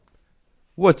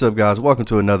What's up, guys? Welcome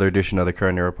to another edition of the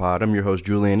Current Era Pod. I'm your host,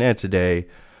 Julian, and today,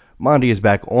 Mondi is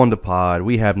back on the pod.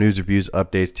 We have news, reviews,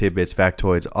 updates, tidbits,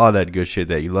 factoids, all that good shit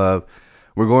that you love.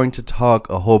 We're going to talk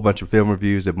a whole bunch of film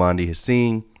reviews that Mondi has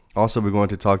seen. Also, we're going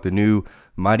to talk the new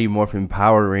Mighty Morphin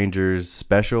Power Rangers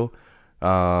special,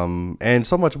 and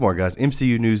so much more, guys.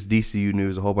 MCU news, DCU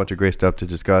news, a whole bunch of great stuff to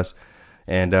discuss.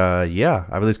 And yeah,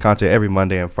 I release content every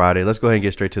Monday and Friday. Let's go ahead and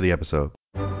get straight to the episode.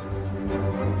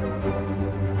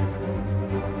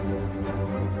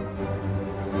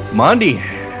 Mondi.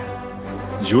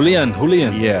 Julian.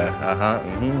 Yeah,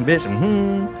 bitch,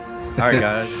 All right,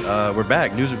 guys, we're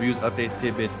back. News, reviews, updates,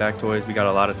 tidbits, factoids. We got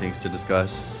a lot of things to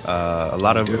discuss. A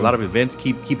lot of events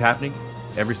keep happening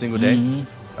every single day.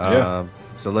 Yeah.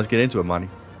 So let's get into it, Monty.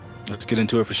 Let's get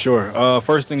into it for sure.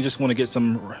 First thing, just want to get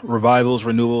some revivals,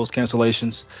 renewals,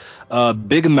 cancellations.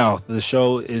 Big Mouth, the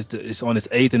show is on its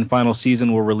 8th and final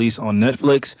season, will release on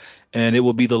Netflix, and it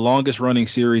will be the longest running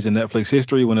series in Netflix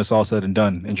history when it's all said and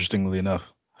done, interestingly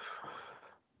enough.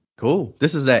 Cool.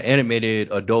 This is that animated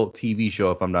adult TV show,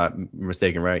 if I'm not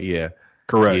mistaken, right? Yeah.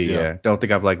 Correct. Yeah. Don't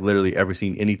think I've literally ever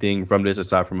seen anything from this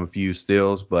aside from a few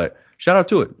stills, but shout out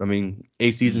to it. I mean,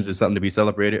 8 seasons is something to be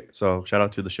celebrated, so shout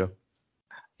out to the show.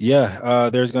 Yeah,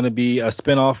 there's going to be a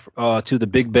spinoff to The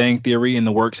Big Bang Theory in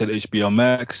the works at HBO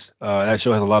Max. That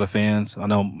show has a lot of fans. I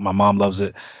know my mom loves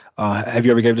it. Have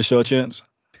you ever gave the show a chance?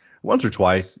 Once or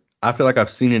twice. I feel like I've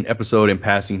seen an episode in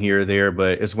passing here or there,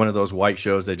 but it's one of those white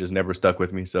shows that just never stuck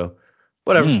with me. So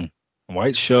whatever.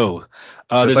 White show. Just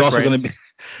There's like also going to Friends.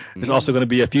 be there's also going to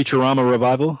be a Futurama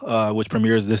revival, which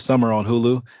premieres this summer on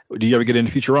Hulu. Do you ever get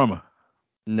into Futurama?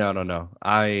 No.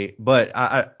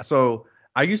 So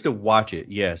I used to watch it,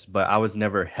 yes, but I was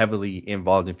never heavily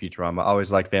involved in Futurama. I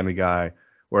always liked Family Guy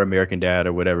or American Dad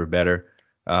or whatever better.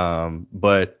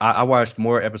 But I watched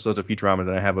more episodes of Futurama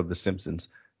than I have of The Simpsons,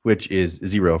 which is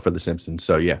 0 for The Simpsons.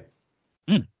 So yeah.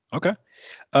 Okay.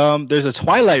 There's a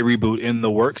Twilight reboot in the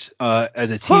works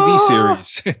as a TV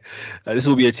series. This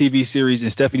will be a TV series, and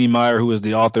Stephanie Meyer, who is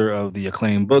the author of the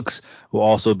acclaimed books, will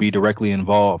also be directly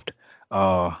involved.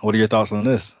 What are your thoughts on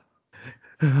this?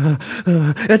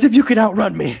 As if you could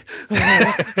outrun me.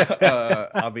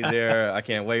 I'll be there. I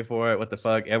can't wait for it. What the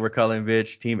fuck? Edward Cullen,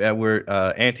 bitch. Team Edward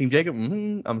and Team Jacob.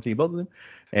 I'm gonna team both of them.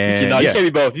 And You yeah. can't be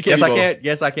both. You can't Yes, be I both. can.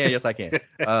 Yes, I can. Yes, I can.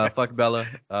 Fuck Bella.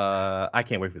 I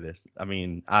can't wait for this. I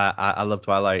mean, I love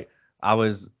Twilight. I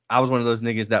was one of those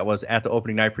niggas that was at the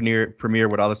opening night premiere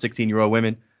with all the 16-year-old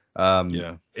women.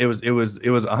 Yeah. It was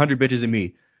 100 bitches and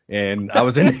me, and I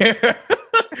was in there.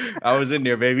 I was in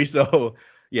there, baby. So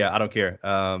yeah, I don't care.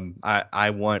 I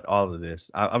want all of this.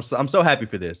 I'm so happy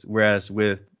for this.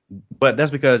 But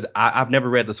that's because I've never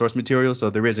read the source material, so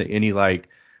there isn't any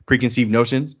preconceived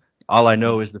notions. All I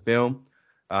know is the film,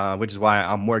 which is why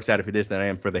I'm more excited for this than I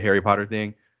am for the Harry Potter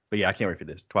thing. But yeah, I can't wait for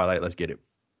this. Twilight, let's get it.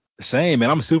 Same, man.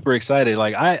 I'm super excited.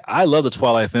 I love the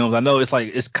Twilight films. I know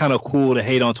it's kind of cool to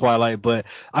hate on Twilight, but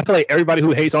I feel like everybody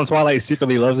who hates on Twilight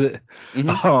secretly loves it.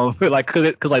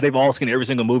 Mm-hmm. Cause they've all seen every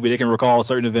single movie. They can recall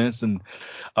certain events, and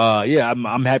yeah,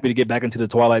 I'm happy to get back into the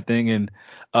Twilight thing. And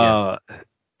Yeah.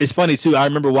 it's funny too. I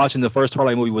remember watching the first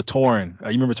Twilight movie with Torrin. You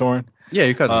remember Torrin? Yeah,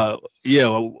 your cousin.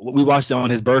 Yeah, we watched it on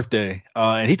his birthday,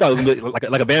 and he thought it was gonna be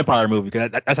like a vampire movie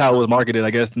because that's how it was marketed,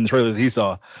 I guess, in the trailers he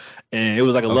saw, and it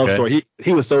was like a love Okay. story.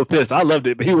 He was so pissed. I loved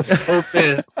it, but he was so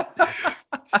pissed.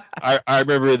 I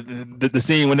remember the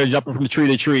scene when they're jumping from tree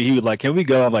to tree. He was like, "Can we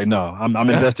go?" I'm like, "No, I'm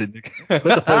invested. What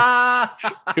the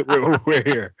fuck? We're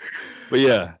here." But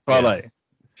yeah, Twilight. Yes.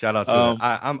 Shout out to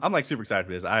it. Um, I'm super excited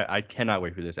for this. I cannot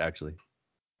wait for this actually.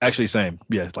 Actually, same.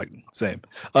 Yeah, it's like same.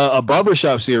 A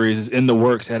barbershop series is in the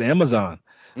works at Amazon.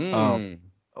 Um, Mm.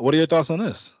 what are your thoughts on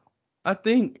this? I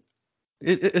think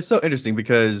it's so interesting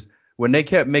because when they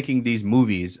kept making these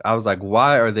movies, I was like,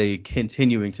 why are they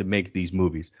continuing to make these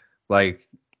movies? Like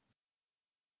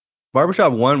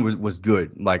Barbershop 1 was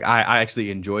good. Like I actually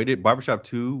enjoyed it. Barbershop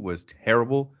 2 was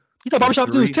terrible. You thought And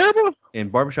Barbershop 2 was 3 terrible?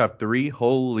 and Barbershop 3,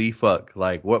 holy fuck.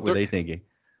 Like what were they thinking?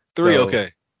 Three, So,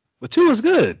 okay. But 2 was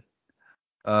good.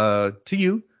 to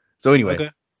you. So anyway, Okay.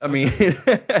 I mean,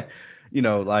 Okay.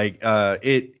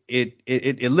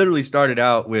 it literally started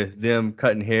out with them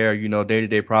cutting hair,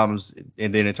 day-to-day problems,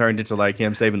 and then it turned into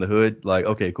him saving the hood. Like,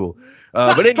 okay, cool.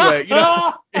 But anyway,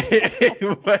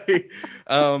 anyway,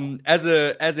 as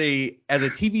a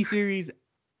TV series,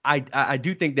 I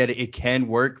do think that it can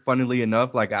work. Funnily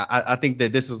enough, I think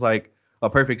that this is a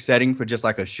perfect setting for just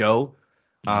a show.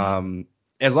 Mhm.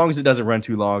 As long as it doesn't run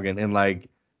too long, and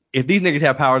if these niggas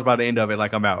have powers by the end of it,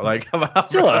 I'm out. I'm out,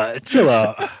 Chill bro. out. Chill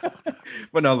out.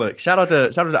 But no, look, shout out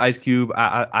to Ice Cube.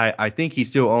 I think he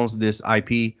still owns this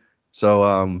IP.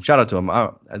 So shout out to him.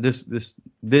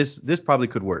 this probably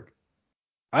could work.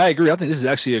 I agree. I think this is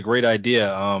actually a great idea.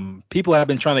 People have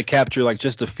been trying to capture like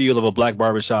just the feel of a black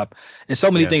barbershop and so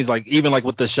many Yeah. things, like even like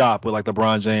with the shop with like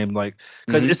LeBron James, like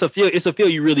because Hmm. it's a feel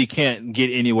you really can't get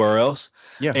anywhere else.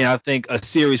 Yeah. And I think a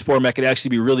series format could actually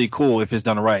be really cool if it's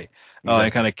done right, and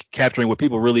Exactly. kind of capturing what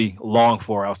people really long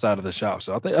for outside of the shop.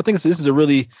 So I think this is a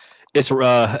really, it's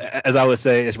as I would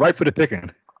say, it's right for the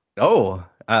picking. Oh,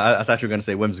 I thought you were gonna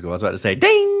say whimsical. I was about to say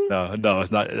ding. No, no,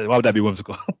 it's not. Why would that be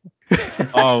whimsical?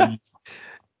 Um,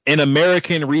 An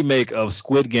American remake of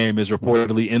Squid Game is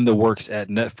reportedly in the works at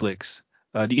Netflix.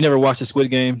 Do you never watch the Squid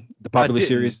Game, the I popular didn't,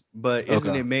 series? but isn't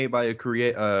Okay, it made by a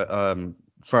from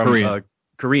Korean.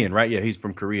 Korean, right? Yeah, he's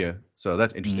from Korea, so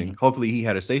that's interesting. Mm. Hopefully, he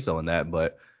had a say so in that.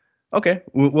 But okay,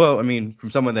 well, I mean,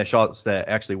 from someone that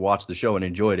actually watched the show and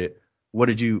enjoyed it, what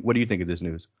do you think of this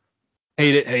news?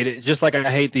 Hate it, hate it. Just like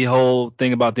I hate the whole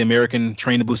thing about the American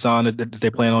Train to Busan that they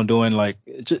plan on doing. Like,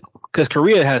 because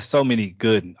Korea has so many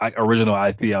good original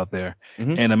IP out there,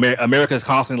 Hmm. and America's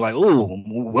constantly like, "Ooh,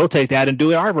 we'll take that and do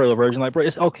it our version." Like, bro,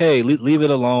 it's okay. Leave it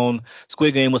alone.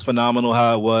 Squid Game was phenomenal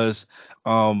how it was.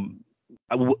 Um,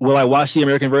 will I watch the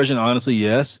American version? Honestly,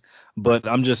 yes. But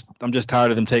I'm just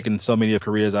tired of them taking so many of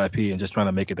Korea's IP and just trying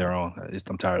to make it their own.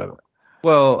 I'm tired of it.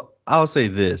 Well, I'll say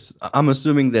this: I'm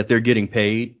assuming that they're getting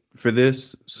paid for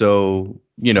this, so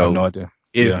I have no idea.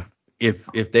 Yeah. if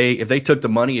they took the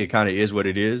money, it kind of is what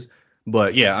it is.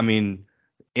 But yeah, I mean,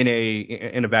 in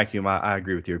a vacuum, I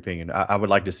agree with your opinion. I would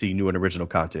like to see new and original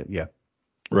content. Yeah.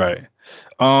 Right.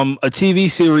 A TV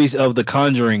series of The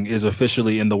Conjuring is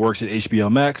officially in the works at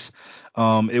HBO Max.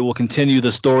 It will continue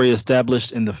the story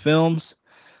established in the films.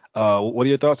 What are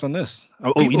your thoughts on this?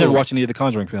 Oh, you never People, watched any of the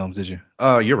Conjuring films, did you?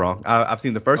 you're wrong. I've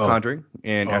seen the first Oh, Conjuring,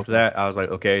 and oh, after okay. that, I was like,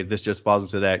 okay, this just falls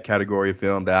into that category of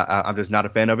film that I'm just not a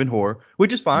fan of in horror,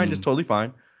 which is fine, just Mm. totally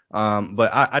fine.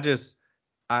 But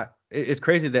it's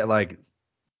crazy that like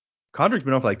Conjuring's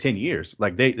been on for like 10 years.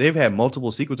 Like they've had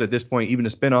multiple sequels at this point, even a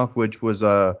spinoff, which was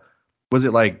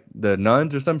it like the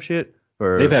Nuns or some shit? They've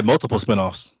Or had multiple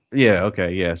spinoffs. yeah,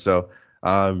 okay, yeah. So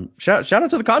shout out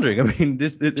to the Conjuring. I mean,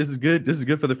 this is good. This is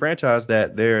good for the franchise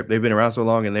that they've been around so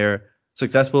long and they're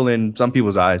successful in some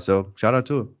people's eyes. So shout out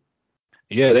to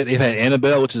Yeah, they've had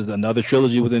Annabelle, which is another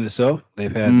trilogy within itself.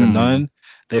 They've had The them. Nun.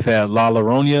 They've had La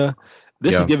Llorona.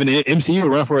 This is Yeah. giving the MCU a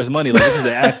run for its money. Like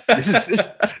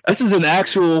this is an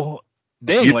actual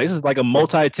thing. You Like this is like a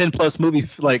multi 10 plus movie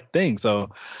like thing. So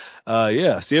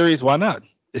yeah, series. Why not?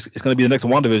 It's going to be the next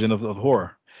WandaVision of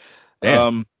horror. damn.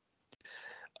 Um,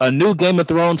 a new Game of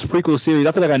Thrones prequel series.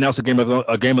 I feel like I announced a Game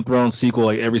of Thrones sequel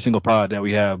like every single pod that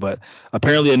we have, but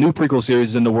apparently a new prequel series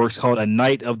is in the works called A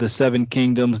Knight of the Seven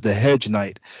Kingdoms: The Hedge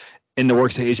Knight, in the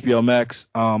works at HBO Max.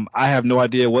 I have no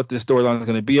idea what this storyline is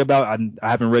going to be about. I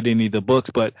haven't read any of the books,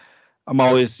 but I'm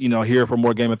always here for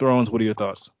more Game of Thrones. What are your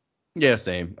thoughts? Yeah,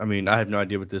 same. I mean, I have no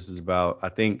idea what this is about. I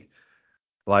think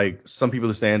like some people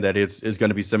are saying that it's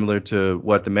going to be similar to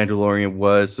what the Mandalorian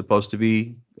was supposed to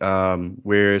be,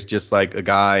 where it's just like a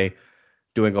guy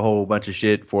doing a whole bunch of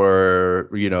shit for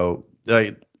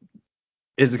like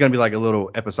it's going to be like a little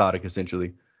episodic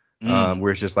essentially, Mm,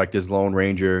 where it's just like this Lone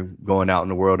Ranger going out in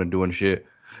the world and doing shit.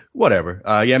 Whatever.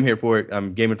 Yeah, I'm here for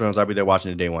it. Game of Thrones. I'll be there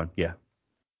watching it day one. Yeah.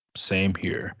 same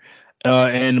here.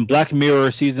 And Black Mirror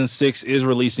season 6 is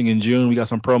releasing in June. We got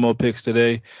some promo pics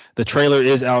today. The trailer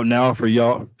is out now for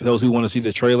y'all, for those who want to see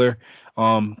the trailer.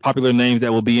 Popular names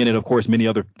that will be in it. Of course, many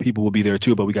other people will be there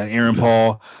too. But we got Aaron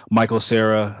Paul, Michael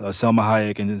Cera, Selma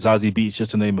Hayek, and Zazie Beetz, just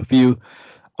to name a few.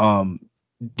 Um,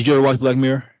 did you ever watch Black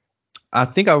Mirror? I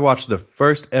think I watched the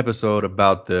first episode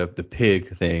about the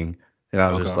pig thing, and I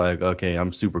was just Okay. like, okay,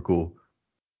 I'm super cool.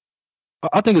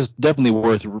 I think it's definitely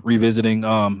worth revisiting.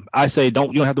 I say you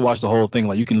don't have to watch the whole thing.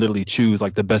 Like you can literally choose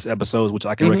like the best episodes, which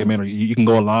I can Hmm. recommend, or you can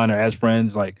go online or as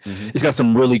friends. Like Hmm. it's got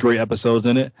some really great episodes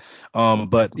in it.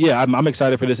 But yeah, I'm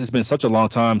excited for this. It's been such a long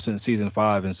time since season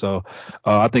 5, and so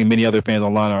I think many other fans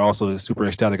online are also super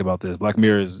ecstatic about this. Black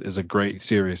Mirror is a great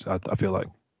series. I feel like.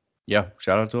 Yeah,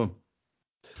 shout out to him.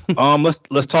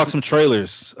 Let's talk some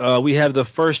trailers. We have the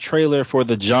first trailer for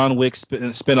the John Wick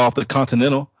spinoff, The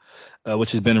Continental,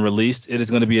 which has been released. It is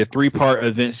going to be a 3-part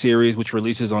event series, which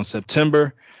releases on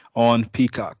September on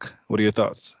Peacock. What are your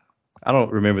thoughts? I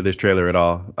don't remember this trailer at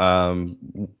all.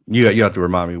 You have to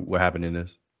remind me what happened in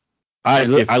this,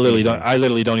 if I literally don't. anything. I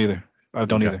literally don't either. I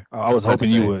don't Okay, either. I was about to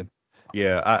hoping you say. would.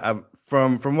 Yeah, I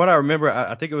from what I remember,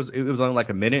 I think it was only like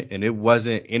a minute, and it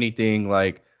wasn't anything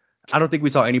like. I don't think we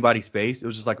saw anybody's face. It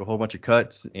was just like a whole bunch of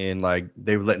cuts, and like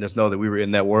they were letting us know that we were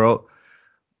in that world.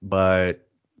 But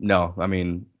no, I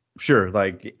mean, sure.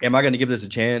 Like, am I going to give this a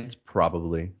chance?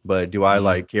 Probably. But do I Mm,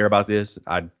 like care about this?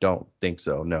 I don't think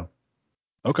so. No.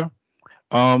 okay.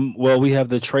 Well, we have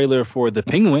the trailer for The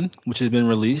Penguin, which has been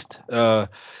released.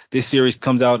 This series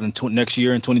comes out in next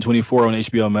year in 2024 on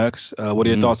HBO Max. What are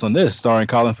your Hmm. thoughts on this, starring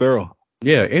Colin Farrell?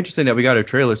 Yeah, interesting that we got a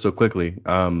trailer so quickly.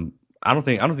 I don't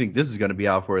think this is going to be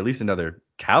out for at least another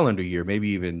calendar year, maybe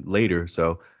even later.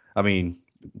 So, I mean,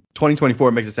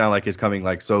 2024 makes it sound like it's coming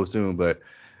like so soon, but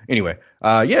anyway,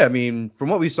 yeah, I mean, from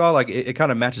what we saw, like it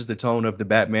kind of matches the tone of the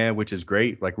Batman, which is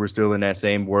great. Like we're still in that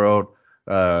same world.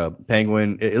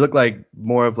 Penguin, it looked like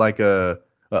more of like a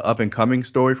up and coming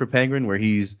story for Penguin, where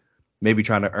he's maybe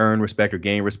trying to earn respect or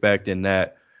gain respect in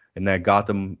that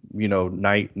Gotham,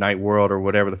 night world or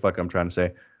whatever the fuck I'm trying to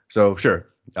say. So sure,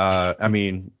 I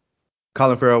mean,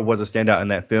 Colin Farrell was a standout in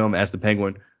that film as the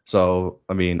Penguin. So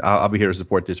I mean, I'll be here to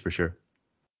support this for sure.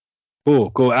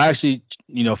 Cool, cool. I actually,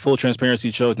 full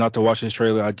transparency, chose not to watch this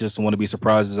trailer. I just want to be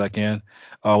surprised as I can.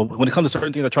 When it comes to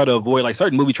certain things, I try to avoid like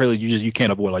certain movie trailers. You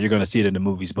can't avoid. Like you're going to see it in the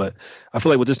movies, but I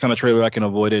feel like with this kind of trailer, I can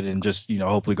avoid it and just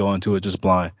hopefully go into it just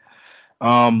blind.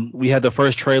 We had the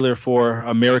first trailer for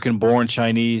American Born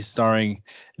Chinese, starring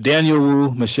Daniel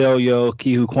Wu, Michelle Yeoh,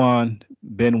 Ke Huy Quan,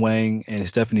 Ben Wang, and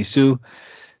Stephanie Su.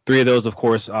 Three of those, of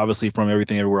course, obviously from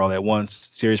Everything Everywhere All at Once.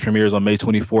 Series premieres on May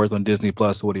 24th on Disney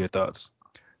Plus. What are your thoughts?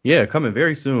 Yeah, coming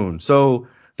very soon. So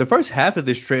the first half of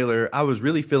this trailer, I was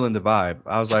really feeling the vibe.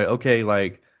 I was like, okay,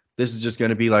 like this is just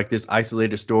gonna be like this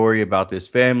isolated story about this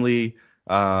family,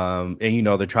 and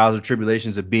the trials and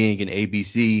tribulations of being an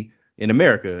ABC in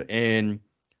America. And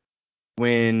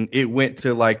when it went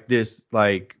to like this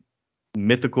like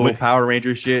mythical Wait, Power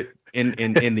Ranger shit in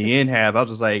the end half, I was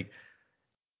just like,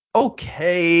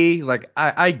 okay, like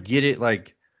I get it.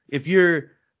 Like if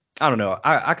you're, I don't know,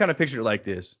 I kind of picture it like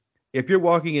this: if you're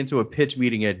walking into a pitch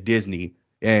meeting at Disney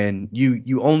and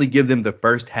you only give them the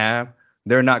first half,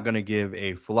 they're not gonna give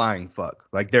a flying fuck.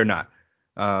 Like they're not.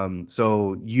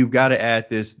 So you've got to add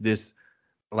this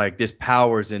like this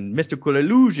powers and mystical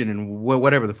illusion and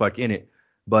whatever the fuck in it.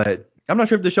 But I'm not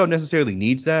sure if the show necessarily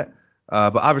needs that.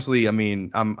 But obviously, I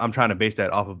mean, I'm trying to base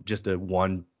that off of just a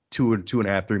one, two and a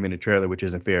half, 3 minute trailer, which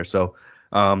isn't fair. So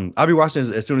I'll be watching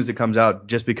as soon as it comes out,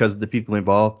 just because of the people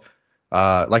involved.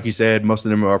 Like you said, most of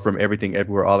them are from Everything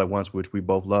Everywhere All at Once, which we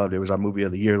both loved. It was our movie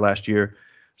of the year last year.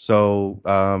 So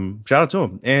shout out to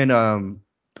him. And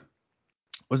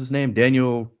what's his name?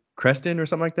 Daniel Creston or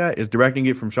something like that is directing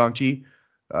it from Shang-Chi.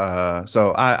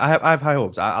 So I have high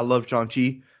hopes. I love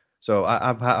Shang-Chi. So I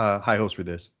have high hopes for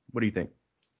this. What do you think?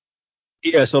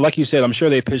 yeah, so like you said, I'm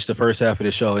sure they pitched the first half of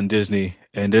the show in Disney,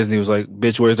 and Disney was like,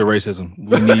 "Bitch, where's the racism?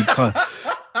 We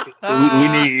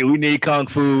need kung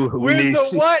fu. We Where's need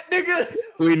the what, nigga?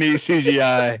 we need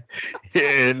CGI."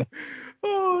 and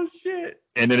Oh shit.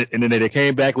 and then they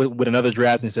came back with another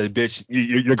draft and said, "Bitch,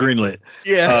 you're greenlit."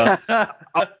 Uh,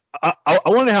 Yeah. I, I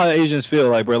wonder how Asians feel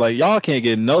like, bro. Like y'all can't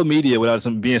get no media without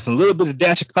some being some little bit of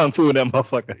dash of kung fu in that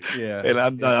motherfucker. Yeah. And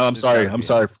I'm It's sorry, gotta I'm be.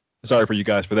 sorry, sorry for you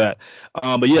guys for that.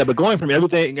 But yeah, but going from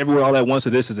Everything Everywhere All at Once to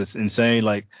this is it's insane.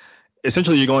 Like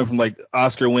essentially, you're going from like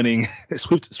Oscar winning,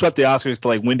 swept the Oscars to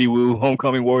like Wendy Wu,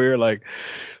 Homecoming Warrior. Like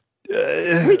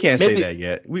We can't say maybe that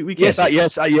yet. We can't yes, I say that.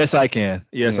 yes I yes I can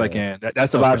yes I Yeah. can.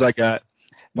 That's the vibes Okay. I got.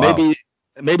 Wow. Maybe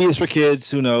maybe it's for kids.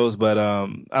 Who knows? But I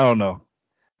don't know.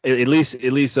 At least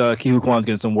Ke Huy Quan's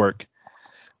getting some work.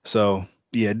 So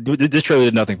yeah, this trailer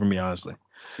did nothing for me, honestly.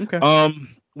 Okay.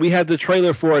 We had the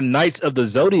trailer for Knights of the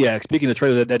Zodiac. Speaking of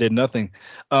trailer that did nothing,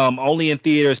 only in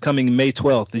theaters coming May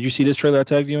 12th. Did you see this trailer I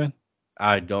tagged you in?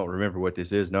 I don't remember what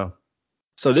this is. No.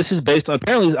 So this is based on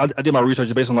apparently I did my research.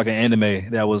 It's based on like an anime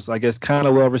that was I guess kind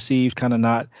of well received, kind of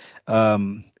not.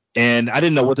 Um, and I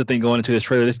didn't know what to think going into this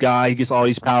trailer. This guy he gets all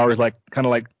these powers like kind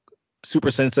of like Super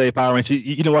Sensei Power Ranger.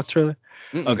 You know watch the trailer?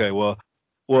 Mm-mm. Okay,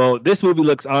 well, this movie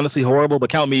looks honestly horrible, but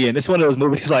count me in. It's one of those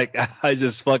movies like I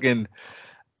just fucking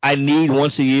I need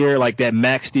once a year, like that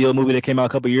Max Steel movie that came out a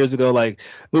couple years ago, like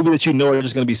movie that you know are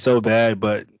just gonna be so bad,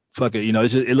 but fuck it,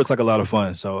 it looks like a lot of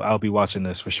fun. So I'll be watching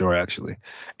this for sure, actually.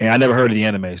 And I never heard of the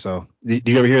anime, so do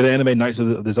you ever hear the anime Knights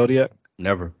of the Zodiac?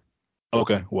 Never.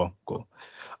 Okay, well, cool.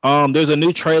 There's a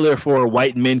new trailer for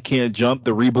White Men Can't Jump,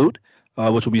 the reboot,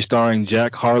 which will be starring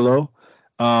Jack Harlow.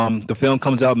 The film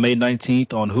comes out May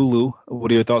 19th on Hulu.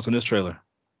 What are your thoughts on this trailer?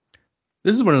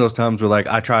 This is one of those times where like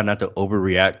I try not to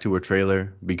overreact to a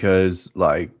trailer because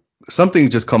like some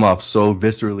things just come off so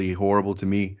viscerally horrible to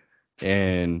me,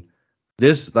 and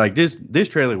this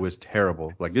trailer was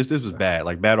terrible. Like this was bad,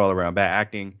 like bad all around, bad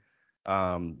acting,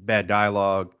 bad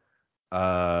dialogue.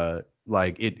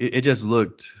 Like it just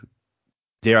looked,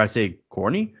 dare I say,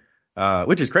 corny,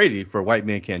 which is crazy for white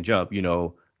men can't jump,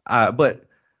 But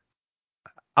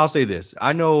I'll say this: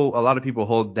 I know a lot of people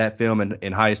hold that film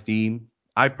in high esteem.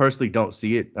 I personally don't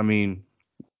see it. I mean,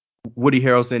 Woody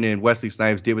Harrelson and Wesley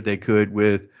Snipes did what they could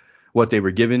with what they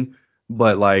were given,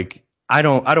 but like I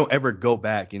don't ever go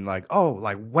back and like, oh,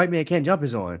 like White Man Can't Jump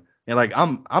is on, and like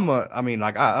I mean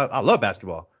like I love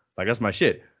basketball, like that's my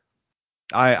shit.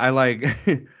 I like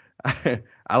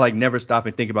I like never stop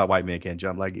and think about White Man Can't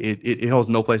Jump. Like it holds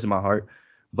no place in my heart,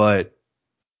 but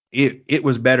it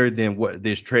was better than what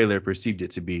this trailer perceived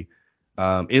it to be,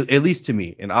 at least to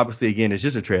me. And obviously, again, it's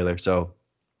just a trailer, so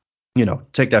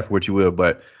take that for what you will.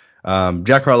 But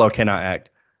Jack Harlow cannot act.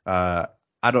 Uh,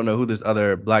 I don't know who this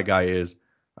other black guy is,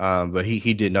 but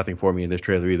he did nothing for me in this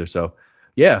trailer either. So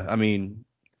yeah, I mean,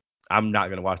 I'm not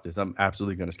gonna watch this. I'm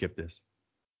absolutely gonna skip this.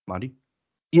 Monty?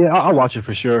 Yeah, I'll watch it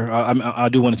for sure. I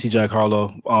do want to see Jack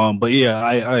Harlow. But yeah,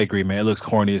 I agree, man. It looks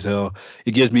corny as hell.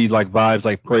 It gives me like vibes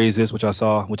like Praises, which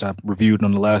I reviewed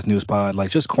on the last news pod. Like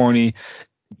just corny.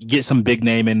 Get some big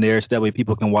name in there so that way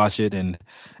people can watch it, and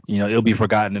it'll be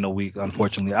forgotten in a week,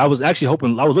 unfortunately. I was actually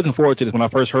hoping, I was looking forward to this when I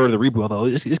first heard of the reboot. I thought,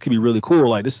 this could be really cool.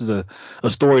 Like this is a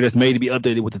story that's made to be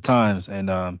updated with the times. And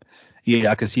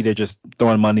yeah, I can see they're just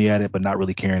throwing money at it but not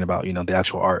really caring about the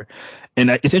actual art. And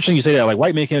it's interesting you say that. Like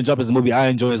White Man Can't Jump is a movie I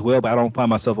enjoy as well, but I don't find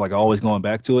myself like always going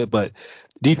back to it. But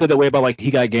do you feel that way about like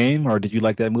He Got Game, or did you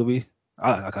like that movie?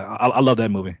 I love that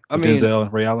movie I with mean, Denzel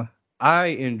and Ray Allen. I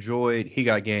enjoyed He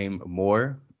Got Game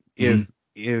more. Hmm.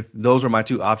 If those were my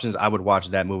two options, I would watch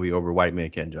that movie over White Man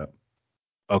Can't Jump.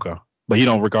 Okay. But you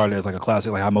don't regard it as like a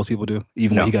classic like how most people do,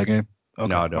 even with He No, Got Game? no,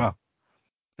 Okay. I don't. Wow.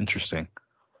 Interesting.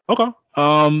 Okay.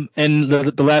 And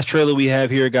the last trailer we have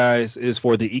here, guys, is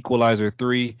for The Equalizer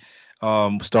 3,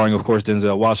 starring, of course,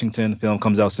 Denzel Washington. Film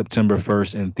comes out September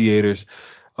 1st in theaters.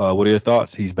 What are your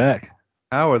thoughts? He's back.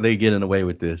 How are they getting away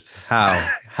with this? How?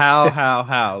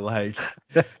 Like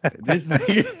this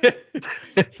nigga,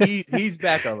 he's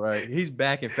back, all right. He's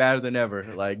back and fatter than ever.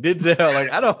 Like Denzel,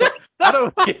 like I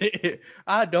don't get it.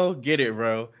 I don't get it,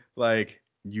 bro. Like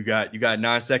you got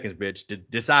 9 seconds, bitch.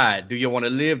 Decide. Do you want to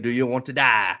live? Do you want to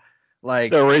die?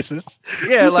 Like They're racist.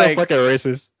 yeah, You're so like fucking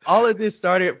racist. all of this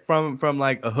started from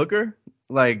like a hooker.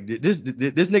 Like this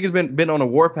nigga's been on a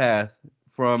warpath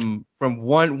from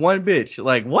one bitch.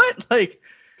 Like what? Like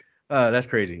that's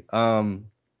crazy.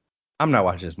 I'm not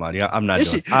watching this, Monty. I'm not Yes,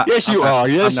 doing. yes, I'm you not. are.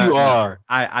 I'm Yes, you not. No. are.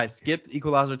 I skipped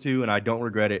Equalizer 2 and I don't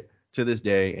regret it to this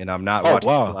day. And I'm not Oh, watching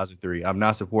wow. Equalizer 3. I'm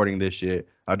not supporting this shit.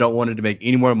 I don't want it to make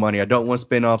any more money. I don't want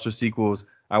spin-offs or sequels.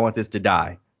 I want this to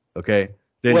die. Okay.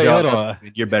 Wait, Denzel, hold on.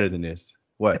 you're better than this.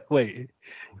 What? Wait,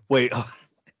 wait.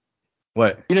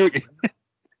 What? You never, you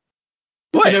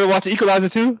What? never watched Equalizer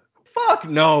 2? Fuck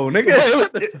no, Wait, nigga.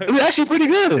 What the it fuck? was actually pretty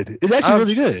good. It's actually I'm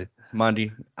really good.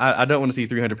 Monty. I don't want to see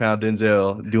 300-pound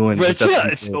Denzel doing the But stuff that chill,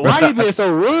 he's doing, bro. why are you being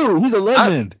so rude? He's a I,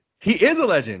 legend. he is a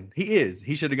legend. He is.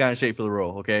 He should have gotten shape for the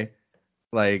role. Okay.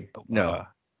 Like no, Uh,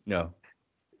 no,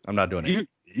 I'm not doing it.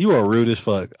 you are rude as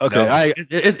fuck. Okay, No,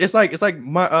 it's like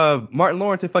Martin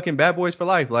Lawrence and fucking Bad Boys for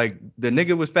Life. Like the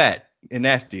nigga was fat and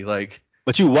nasty. Like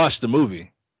but you watched the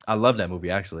movie. I love that movie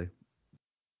actually.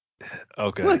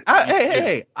 Okay. Look,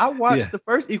 hey, I Yeah. watched the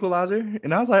first Equalizer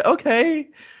and I was like, okay,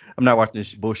 I'm not watching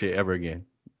this bullshit ever again.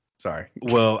 Sorry.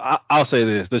 Well, I'll say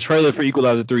this: the trailer for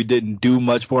Equalizer 3 didn't do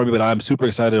much for me, but I'm super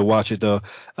excited to watch it. Though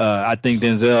I think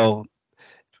Denzel,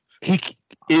 he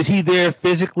is he there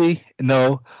physically?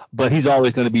 No, but he's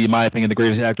always going to be, in my opinion, the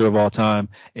greatest actor of all time,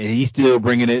 and he's still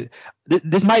bringing it.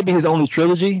 This might be his only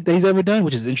trilogy that he's ever done,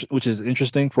 which is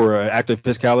interesting for an actor of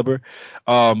his caliber.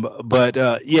 But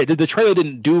yeah, the trailer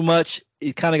didn't do much.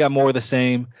 It kind of got more of the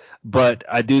same, but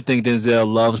I do think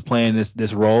Denzel loves playing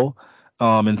this role,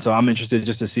 and so I'm interested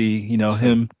just to see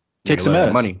him kick Nigga some love that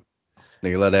ass. money.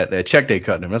 Nigga love that check they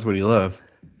cutting him. That's what he love.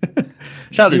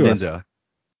 Shout out to You are Denzel.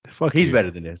 fuck He's you.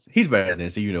 better than this. He's better than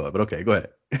this, so you know it. But okay, go ahead.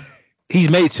 He's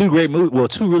made two great movies. Well,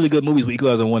 two really good movies with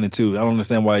Equalizer 1 and 2. I don't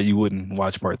understand why you wouldn't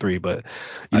watch part 3, but you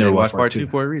I never didn't watched watch part part 2. two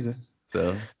for a reason.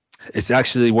 So It's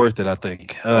actually worth it, I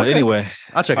think. okay, Anyway,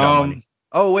 I'll check it out, money. um,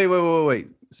 Oh wait.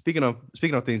 Speaking of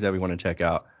things that we want to check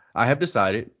out, I have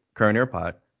decided, current air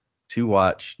pod, to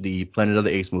watch the Planet of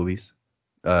the Apes movies,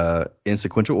 in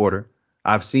sequential order.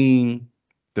 I've seen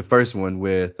the first one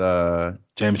with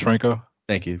James Franco.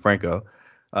 thank you, Franco,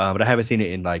 but I haven't seen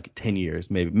it in like 10 years,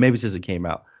 maybe since it came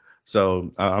out.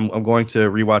 So I'm going to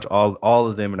rewatch all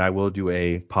of them, and I will do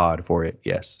a pod for it.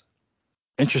 Yes.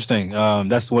 Interesting.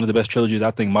 That's one of the best trilogies,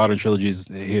 I think, modern trilogies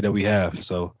here that we have.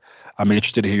 So I'm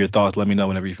interested to hear your thoughts. Let me know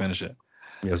whenever you finish it.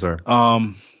 Yes, sir.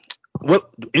 Um, what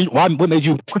made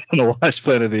you want to watch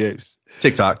Planet of the Apes?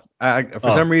 TikTok. For Oh,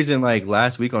 some reason, like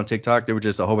last week on TikTok, there were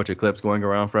just a whole bunch of clips going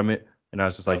around from it, and I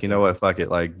was just like, you okay. know what, fuck it,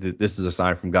 like this is a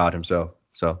sign from God Himself.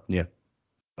 So yeah,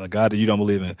 A God that you don't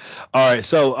believe in. All right,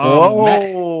 so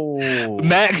Whoa.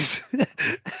 Max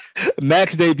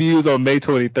Max debuts on May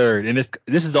 23rd, and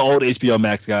this is the old HBO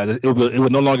Max, guys. It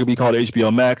would no longer be called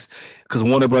HBO Max because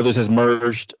Warner Brothers has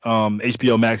merged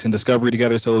HBO Max and Discovery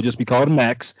together, so it'll just be called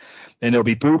Max, and there'll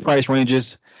be three price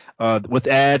ranges. With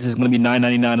ads, it's going to be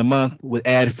 $9.99 a month. With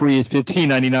ad free, it's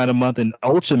 $15.99 a month, and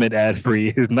ultimate ad free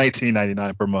is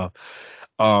 $19.99 per month.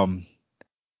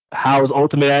 How is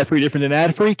ultimate ad free different than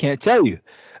ad free? Can't tell you,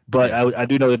 but Yeah. I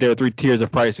do know that there are three tiers of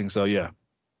pricing. So yeah.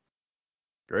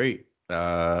 Great.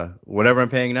 Whatever I'm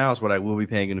paying now is what I will be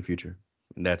paying in the future.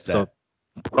 And that's So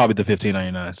that. probably the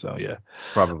 $15.99. So yeah.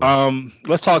 Probably.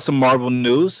 Let's talk some Marvel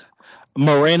news.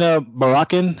 Morena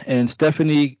Barakin and Stefan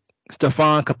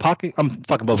Kapaki. I'm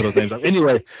fucking both of those names up.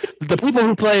 Anyway, the people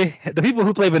who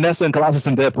play Vanessa and Colossus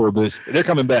in Deadpool, bitch, they're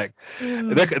coming back.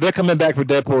 They're coming back for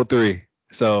Deadpool 3.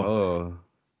 So Oh,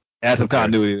 add some who cares?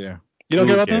 continuity there. You don't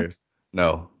care Who about them? cares?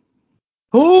 No.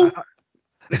 I, Who?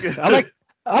 I like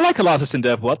I like Colossus in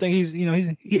Deadpool. I think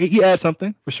he adds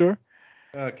something for sure.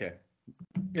 Okay.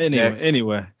 Anyway, Next.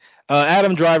 anyway,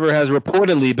 Adam Driver has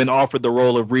reportedly been offered the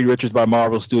role of Reed Richards by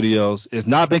Marvel Studios. It's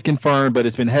not been confirmed, but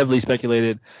it's been heavily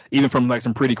speculated, even from like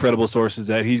some pretty credible sources,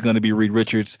 that he's going to be Reed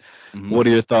Richards. Mm-hmm. What are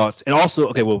your thoughts? And also,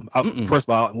 okay, well, Mm-mm. first of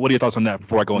all, what are your thoughts on that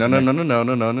before I go No, into no, the no, next no, one?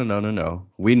 no, no, no, no, no, no, no.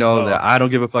 We know Uh, that I don't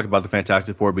give a fuck about the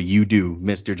Fantastic Four, but you do,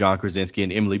 Mr. John Krasinski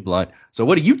and Emily Blunt. So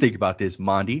what do you think about this,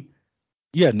 Mondi?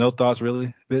 yeah, no thoughts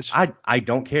really, bitch. I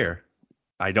don't care.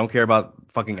 I don't care about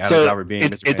fucking Adam So Driver being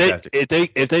Mr. if they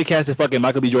Fantastic. if they casted fucking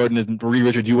Michael B. Jordan as Reed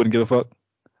Richards, you wouldn't give a fuck.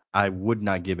 I would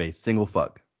not give a single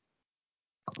fuck.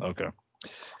 Okay.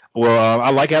 Well, I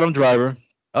like Adam Driver.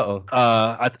 Uh-oh.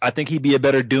 I think he'd be a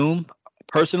better Doom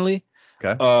personally.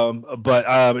 Okay. But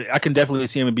I can definitely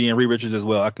see him being Reed Richards as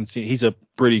well. I can see he's a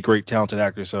pretty great, talented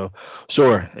actor. So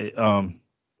sure. Now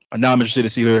I'm interested to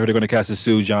see who they're going to cast as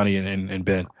Sue, Johnny, and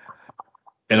Ben.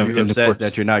 Are you And of upset course,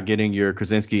 that you're not getting your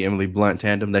Krasinski Emily Blunt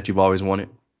tandem that you've always wanted?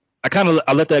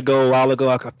 I let that go a while ago.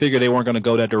 I figured they weren't going to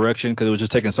go that direction because it was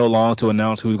just taking so long to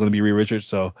announce who was going to be Reed Richards.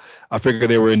 So I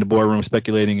figured they were in the boardroom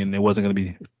speculating, and it wasn't going to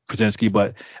be Krasinski.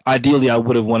 But ideally, I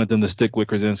would have wanted them to stick with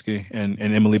Krasinski and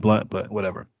Emily Blunt. But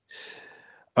whatever.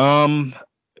 Um,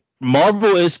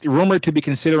 Marvel is rumored to be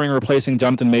considering replacing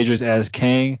Jonathan Majors as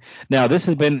Kang. Now, this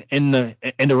has been in the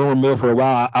rumor mill for a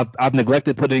while. I've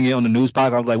neglected putting it on the news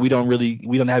podcast. I was like, we don't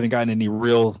haven't gotten any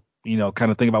real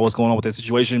kind of thing about what's going on with that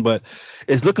situation. But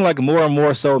it's looking like more and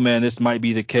more so, man. This might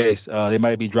be the case. They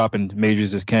might be dropping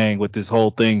Majors as Kang with this whole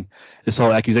thing. This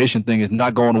whole accusation thing is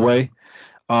not going away.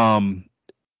 Um,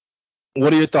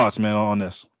 what are your thoughts, man, on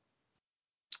this?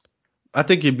 I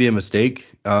think it'd be a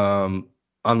mistake, unless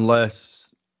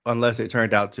it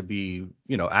turned out to be,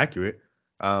 accurate.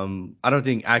 I don't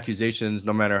think accusations,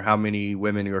 no matter how many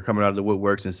women are coming out of the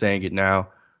woodworks and saying it now,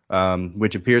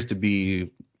 which appears to be,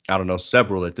 I don't know,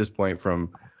 several at this point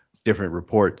from different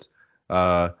reports.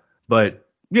 But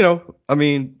I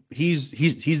mean,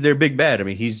 he's their big bad. I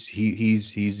mean, he's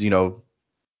he's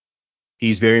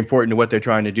very important to what they're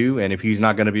trying to do. And if he's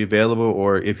not going to be available,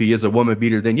 or if he is a woman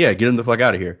beater, then yeah, get him the fuck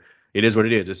out of here. It is what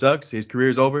it is. It sucks. His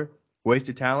career's over.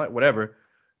 Wasted talent, whatever.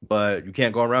 But you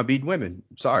can't go around beating women.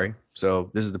 Sorry.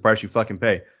 So this is the price you fucking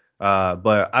pay.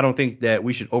 But I don't think that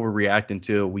we should overreact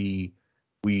until we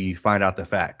find out the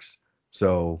facts.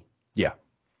 So yeah,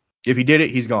 if he did it,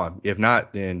 he's gone. If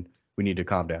not, then we need to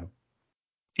calm down.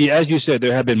 Yeah, as you said,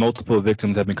 there have been multiple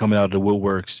victims that have been coming out of the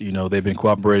woodworks. They've been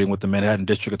cooperating with the Manhattan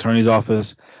District Attorney's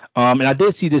Office. And I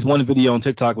did see this one video on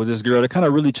TikTok with this girl that kind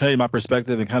of really changed my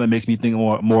perspective and kind of makes me think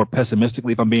more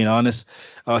pessimistically, if I'm being honest.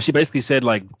 She basically said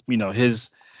like,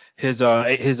 his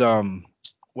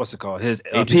what's it called? His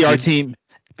Agency.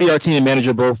 PR team and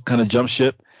manager both kind of jumped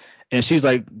ship. And she's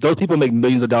like, those people make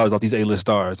millions of dollars off these A-list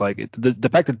stars. Like the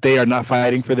fact that they are not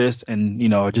fighting for this and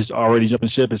are just already jumping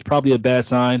ship is probably a bad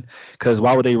sign. Because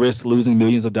why would they risk losing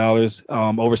millions of dollars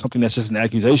over something that's just an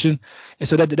accusation? And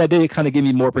so that did kind of give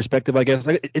me more perspective, I guess.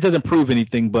 Like, it doesn't prove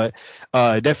anything, but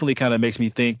it definitely kind of makes me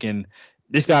think. And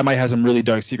this guy might have some really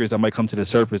dark secrets that might come to the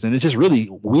surface. And it's just really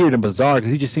weird and bizarre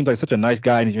because he just seems like such a nice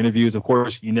guy in his interviews. Of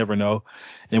course, you never know.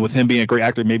 And with him being a great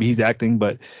actor, maybe he's acting,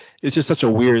 but it's just such a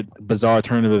weird, bizarre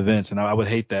turn of events. And I would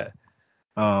hate that.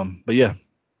 But yeah.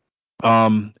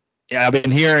 Yeah, I've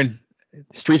been hearing,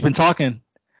 the street's been talking.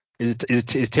 Is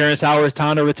Terrence Howard's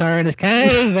time to return? It's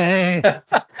Kane, man.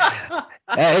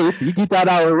 Hey, you thought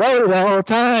I was rolling the whole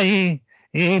time. You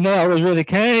ain't know I was really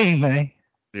Kane, man.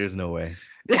 There's no way.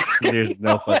 There's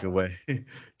no fucking way.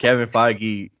 Kevin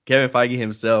Feige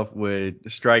himself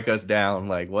would strike us down.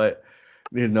 Like what?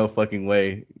 There's no fucking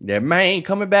way. That man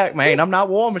coming back, man. I'm not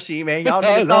War Machine, man. Y'all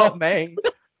niggas thought, man.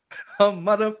 I'm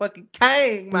motherfucking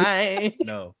king, man.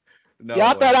 No,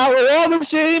 Y'all thought I was on the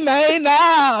machine, man.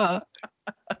 Nah,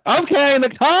 I'm carrying the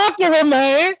conqueror,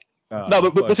 man. No,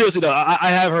 but seriously though, I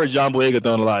have heard John Boyega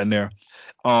thrown a lot in there.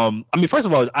 I mean, first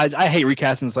of all, I hate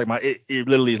recasting. It's like it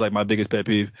literally is like my biggest pet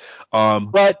peeve.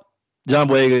 But John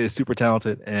Boyega is super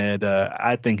talented, and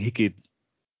I think he could.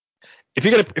 If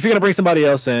you're gonna bring somebody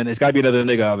else in, it's got to be another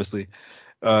nigga, obviously.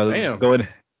 Damn. Go in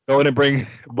and bring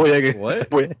Boyega.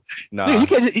 What? Nah.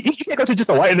 Dude, you can't go to just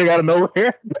a white nigga out of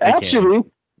nowhere. Actually,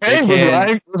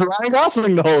 it was Ryan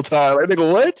Gosling the whole time. Like,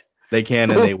 nigga, what? They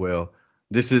can and they will.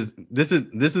 This is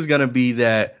gonna be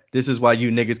that. This is why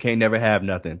you niggas can't never have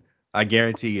nothing. I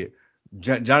guarantee it.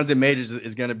 Jonathan Majors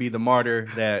is gonna be the martyr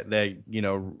that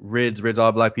rids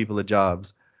all black people of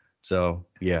jobs. So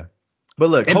yeah, but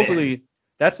look, hopefully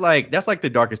that's like the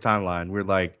darkest timeline. We're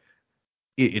like,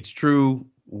 it's true.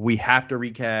 We have to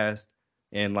recast,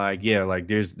 and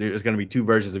there's gonna be two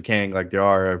versions of Kang, like there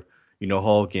are of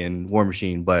Hulk and War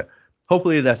Machine, but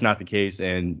hopefully that's not the case,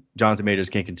 and Jonathan Majors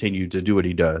can continue to do what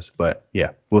he does. But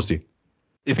yeah, we'll see.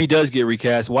 If he does get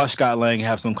recast, watch Scott Lang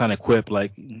have some kind of quip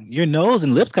like, your nose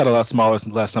and lips got a lot smaller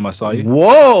since the last time I saw you.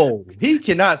 Whoa, he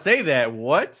cannot say that.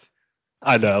 What?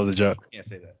 I know, that was a joke. Can't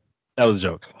say that. That was a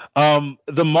joke.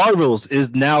 The Marvels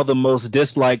is now the most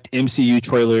disliked MCU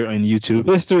trailer in YouTube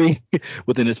history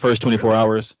within its first 24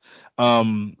 hours.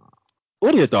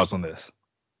 What are your thoughts on this?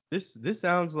 This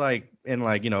sounds like, and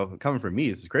coming from me,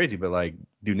 this is crazy, but like,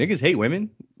 do niggas hate women?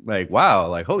 Like, wow,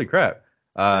 like, holy crap.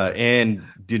 And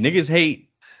do niggas hate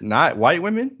not white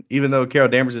women, even though Carol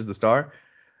Danvers is the star?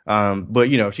 But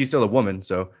she's still a woman,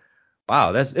 so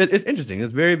wow, it's interesting.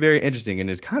 It's very, very interesting, and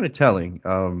it's kind of telling.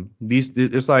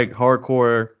 It's like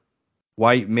hardcore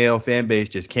white male fan base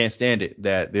just can't stand it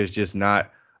that there's just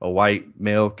not a white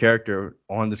male character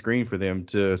on the screen for them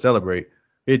to celebrate.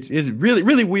 It's really,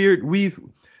 really weird. We've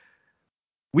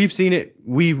seen it.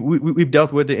 We've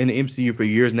dealt with it in the MCU for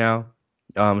years now,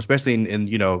 especially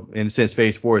in since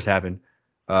Phase 4 has happened.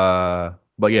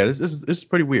 But yeah, this is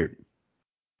pretty weird.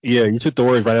 Yeah, you took the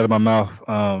words right out of my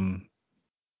mouth.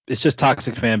 It's just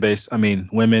toxic fan base. I mean,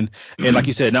 women, and like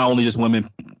you said, not only just women,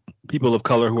 people of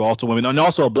color who are also women, and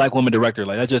also a black woman director.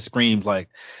 Like that just screams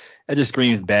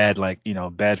bad,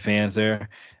 bad fans there.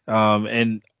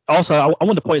 And also, I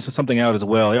want to point something out as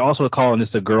well. They're also calling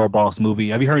this a girl boss movie.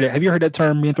 Have you heard that? Have you heard that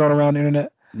term being thrown around the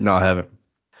internet? No, I haven't.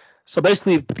 So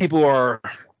basically, people are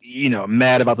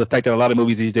mad about the fact that a lot of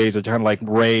movies these days are kind of like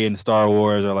Rey in Star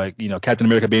Wars, or like Captain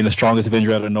America being the strongest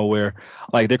Avenger out of nowhere.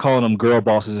 Like they're calling them girl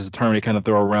bosses as a term they kind of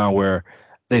throw around, where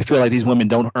they feel like these women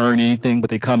don't earn anything, but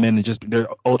they come in and they're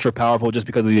ultra powerful just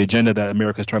because of the agenda that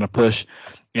America's trying to push.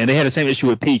 And they had the same issue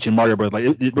with Peach and Mario Bros.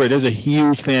 There's a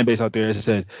huge fan base out there, as I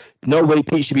said, no way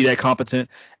Peach should be that competent.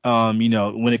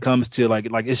 When it comes to like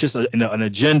it's just an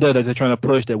agenda that they're trying to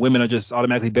push, that women are just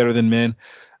automatically better than men.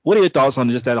 What are your thoughts on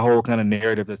just that whole kind of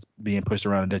narrative that's being pushed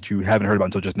around and that you haven't heard about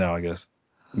until just now, I guess?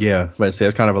 Yeah, but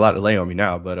it's kind of a lot to lay on me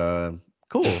now, but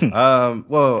cool.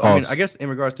 Well, I mean, I guess in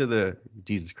regards to the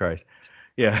Jesus Christ,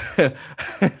 yeah.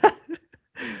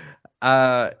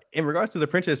 In regards to the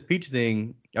Princess Peach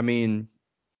thing, I mean,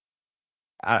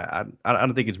 I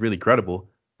don't think it's really credible.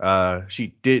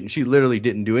 She literally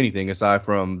didn't do anything aside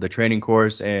from the training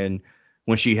course and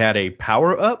when she had a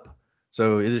power up.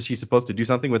 So is she supposed to do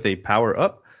something with a power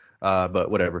up? But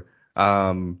whatever.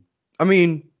 I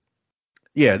mean,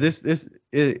 yeah,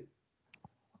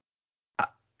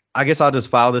 I guess I'll just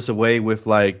file this away with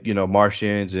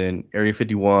Martians and Area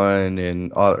 51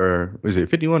 and all, or is it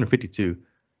 51 or 52?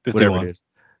 51. Whatever it is.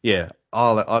 Yeah,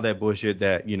 all that bullshit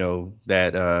that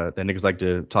that niggas like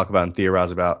to talk about and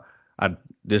theorize about.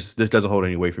 This doesn't hold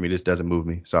any weight for me. This doesn't move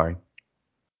me. Sorry.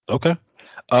 Okay.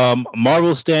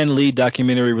 Marvel Stan Lee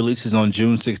documentary releases on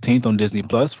June 16th on Disney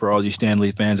Plus for all you Stan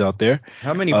Lee fans out there.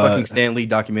 How many fucking Stan Lee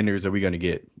documentaries are we gonna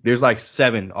get? There's like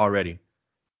 7 already.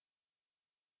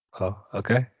 Oh,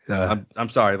 okay. I'm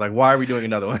sorry. Like, why are we doing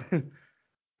another one?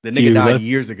 The nigga died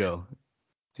years ago.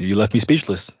 You left me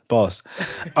speechless, boss.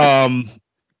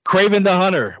 Kraven the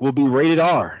Hunter will be rated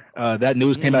R. That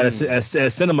news came out at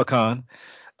CinemaCon.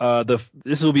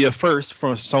 This will be a first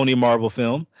for a Sony Marvel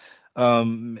film.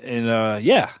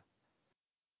 Yeah.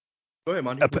 Go ahead,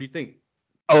 Monty. What do you think?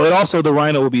 Oh, and also the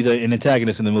Rhino will be an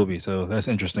antagonist in the movie, so that's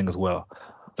interesting as well.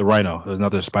 The Rhino is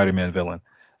another Spider-Man villain.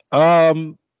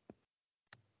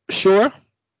 Sure.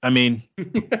 I mean,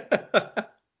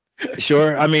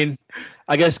 sure. I mean,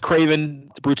 I guess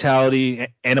Kraven's brutality,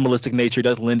 animalistic nature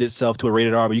does lend itself to a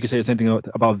rated R, but you can say the same thing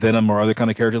about Venom or other kind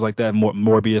of characters like that,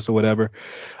 Morbius or whatever.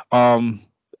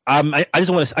 I just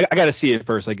want to. I got to see it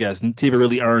first, I guess, and see if it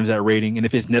really earns that rating, and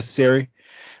if it's necessary.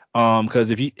 Because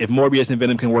if Morbius and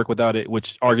Venom can work without it,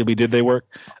 which arguably did they work,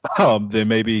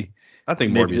 then I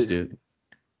think Morbius maybe did.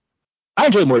 I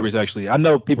enjoy Morbius actually. I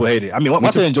know people hate it. I mean, Me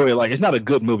once I too. enjoy it, like it's not a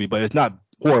good movie, but it's not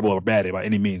horrible or bad by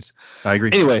any means. I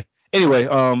agree. Anyway,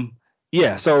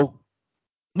 yeah. So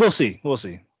we'll see. We'll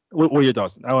see. What are your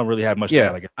thoughts? I don't really have much to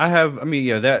add, Yeah, I guess. I have. I mean,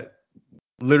 yeah, that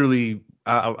literally.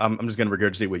 I'm just gonna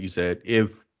regurgitate what you said.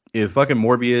 If fucking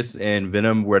Morbius and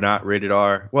Venom were not rated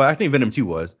R, well, I think Venom 2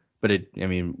 was, but I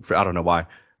mean, I don't know why.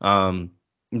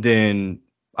 Then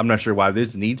I'm not sure why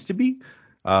this needs to be.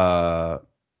 Uh,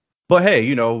 but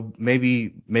hey,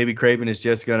 maybe Craven is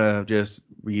just gonna just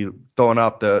be throwing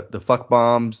out the f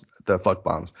bombs,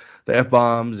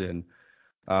 and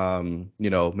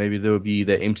maybe there would be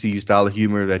the MCU style of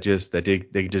humor that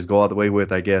they just go all the way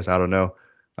with. I guess I don't know.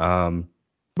 Um,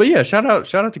 but yeah, shout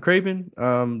out to Craven.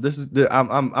 This is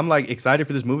I'm like excited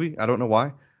for this movie. I don't know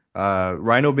why.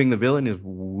 Rhino being the villain is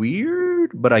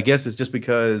weird, but I guess it's just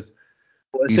because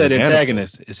Well, it he's said an animal.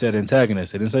 antagonist. It said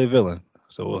antagonist. It didn't say villain.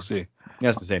 So we'll see.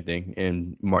 That's the same thing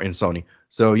in Sony.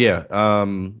 So yeah,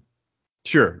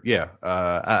 sure, yeah.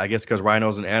 I guess because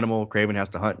Rhino's an animal, Craven has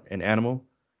to hunt an animal.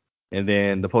 And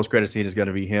then the post credit scene is going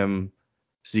to be him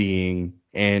seeing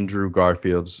Andrew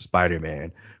Garfield's Spider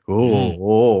Man.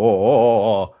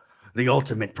 Mm. The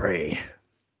ultimate prey.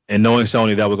 And knowing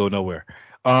Sony, that would go nowhere.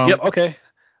 Yep. Okay.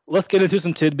 Let's get into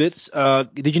some tidbits.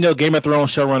 Did you know Game of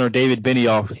Thrones showrunner David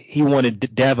Benioff, he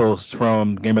wanted Davos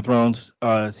from Game of Thrones.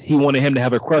 He wanted him to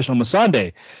have a crush on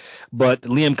Missandei. But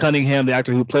Liam Cunningham, the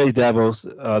actor who plays Davos,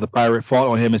 the pirate, fought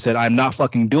on him and said, "I'm not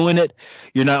fucking doing it.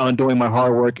 You're not undoing my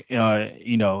hard work.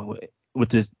 With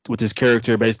this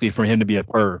character, basically for him to be a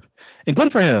perv." And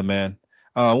good for him, man.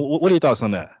 What are your thoughts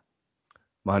on that?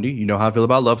 Mondi, you know how I feel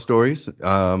about love stories.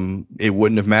 It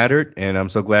wouldn't have mattered, and I'm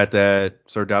so glad that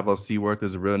Sir Davos Seaworth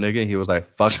is a real nigga. He was like,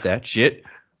 "Fuck that shit."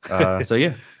 So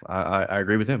yeah, I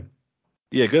agree with him.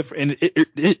 Yeah, good. And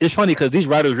it's funny because these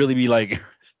writers really be like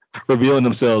revealing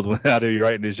themselves when how they be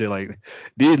writing this shit. Like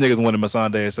these niggas wanted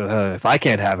Missandei and said, "If I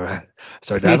can't have her,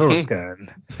 Sir Davos can."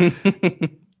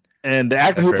 And the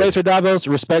actor That's who plays crazy. Sir Davos,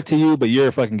 respect to you, but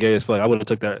you're fucking gay as fuck. I would have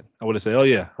took that. I would have said, "Oh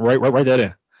yeah, write that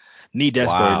in. Need that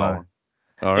storyline." Wow.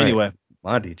 All right, Anyway,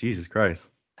 Mondi, Jesus Christ.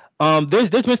 there's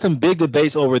been some big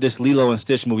debates over this Lilo and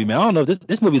Stitch movie, man. I don't know.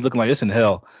 This movie looking like it's in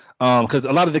hell. Because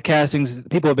a lot of the castings,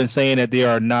 people have been saying that they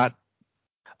are not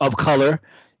of color.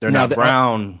 They're Now, not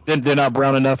brown. they're not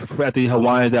brown enough at the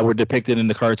Hawaiians that were depicted in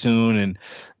the cartoon, and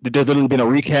there's literally been a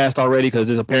recast already because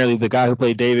there's apparently the guy who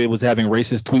played David was having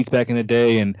racist tweets back in the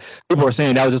day, and people are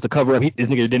saying that was just a cover up. This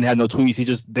nigga didn't have no tweets.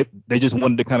 They just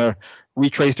wanted to kind of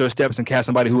retrace their steps and cast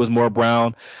somebody who was more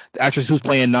brown. The actress who's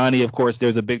playing Nani, of course,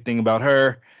 there's a big thing about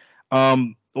her.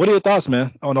 What are your thoughts,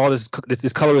 man, on all this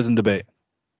colorism debate?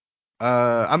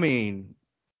 I mean,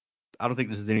 I don't think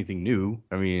this is anything new.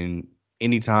 I mean,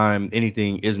 anytime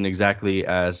anything isn't exactly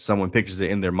as someone pictures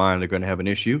it in their mind, they're going to have an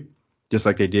issue, just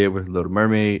like they did with Little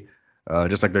Mermaid,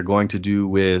 just like they're going to do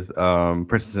with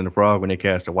Princess and the Frog when they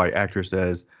cast a white actress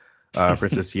as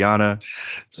Princess Tiana. Uh,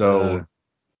 So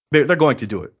they're going to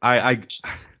do it.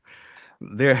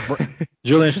 They're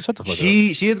Julian, shut the fuck up.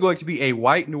 she is going to be a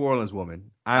white New Orleans woman.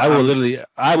 I will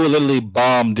literally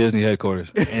bomb Disney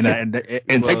headquarters, and take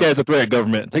Well, that as a threat,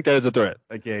 government. Take that as a threat.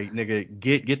 okay, nigga,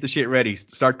 get the shit ready.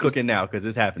 Start cooking now because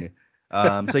it's happening.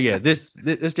 So yeah, this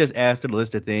just adds to the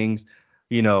list of things.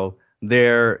 You know,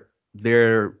 they're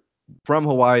from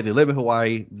Hawaii. They live in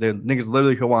Hawaii. They're niggas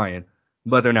literally Hawaiian,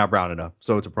 but they're not brown enough,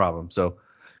 so it's a problem. So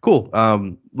cool. I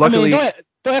mean, Luckily,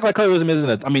 don't act like colorism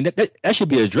isn't. I mean, that should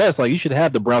be addressed. Like, you should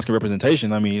have the brown skin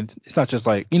representation. I mean, it's not just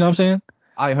like, you know what I'm saying?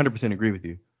 I 100% agree with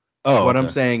you. Oh, What I'm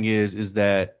okay. saying is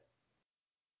that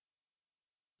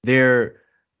they're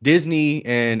Disney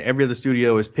and every other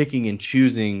studio is picking and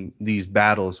choosing these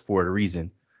battles for a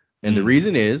reason, and the Mm.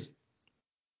 reason is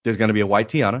there's going to be a white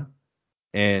Tiana,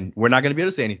 and we're not going to be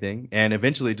able to say anything. And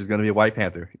eventually, there's going to be a White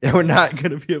Panther, and we're not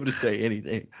going to be able to say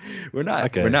anything. We're not.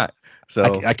 We're Okay. not.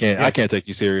 So I yeah. can't take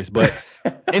you serious. But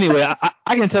anyway,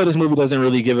 I can tell this movie doesn't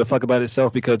really give a fuck about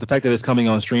itself because the fact that it's coming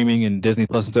on streaming and Disney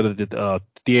Plus instead of the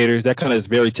theaters, that kind of is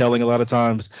very telling a lot of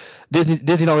times.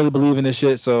 Disney don't really believe in this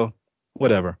shit, so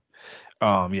whatever.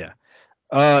 Yeah.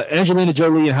 Angelina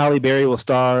Jolie and Halle Berry will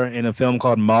star in a film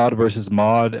called Maud versus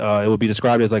Maud. It will be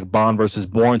described as like Bond versus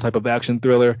Bourne type of action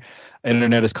thriller.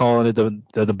 Internet is calling it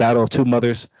the battle of two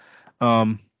mothers.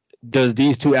 Um, does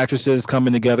these two actresses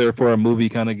coming together for a movie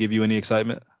kind of give you any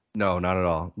excitement? No, not at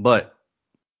all. But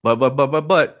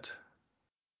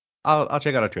I'll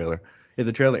check out a trailer. If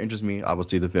the trailer interests me, I will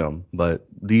see the film. But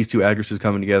these two actresses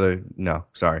coming together, no,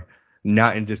 sorry,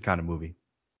 not in this kind of movie.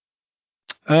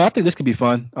 I think this could be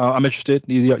fun. I'm interested.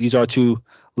 These are two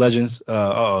Legends.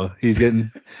 He's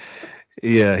getting.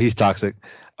 Yeah, he's toxic.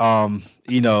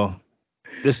 You know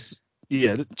this.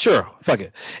 Yeah, sure. Fuck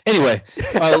it. Anyway,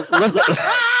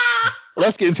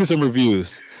 let's get into some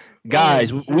reviews.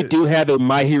 Guys, Oh we shit. do have a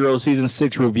My Hero Season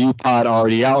 6 review pod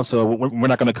already out, so we're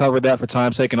not going to cover that for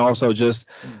time's sake. And also, just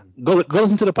go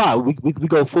listen to the pod. We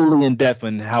go fully in depth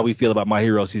on how we feel about My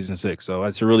Hero Season 6. So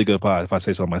it's a really good pod, if I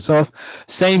say so myself.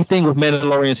 Same thing with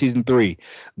Mandalorian Season 3.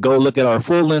 Go look at our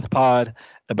full length pod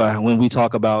about when we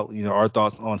talk about our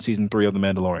thoughts on Season 3 of The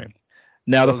Mandalorian.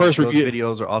 Now, the first Those review.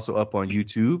 videos are also up on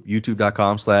YouTube,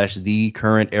 youtube.com/the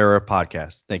current era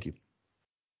podcast. Thank you.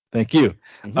 Thank you.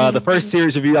 The first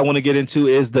series review I want to get into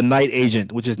is The Night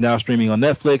Agent, which is now streaming on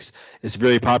Netflix. It's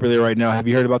very popular right now. Have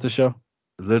you heard about this show?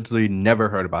 Literally never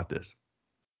heard about this.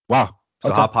 Wow. So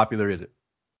Okay. how popular is it?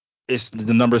 It's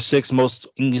the number 6 most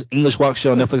English watch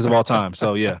show on Netflix of all time.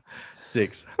 So yeah.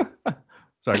 6.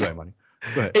 Sorry, go ahead, Money.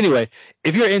 Go ahead. Anyway,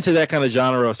 if you're into that kind of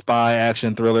genre of spy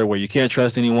action thriller where you can't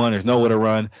trust anyone, there's nowhere to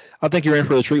run, I think you're in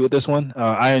for a treat with this one.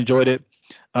 I enjoyed it.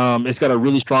 It's got a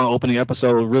really strong opening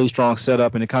episode, really strong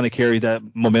setup, and it kind of carries that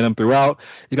momentum throughout.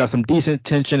 It's got some decent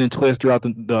tension and twist throughout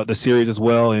the series as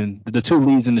well. And the two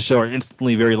leads in the show are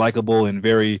instantly very likable and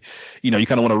very, you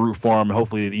kind of want to root for them. And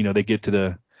hopefully, they get to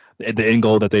the end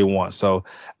goal that they want. So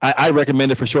I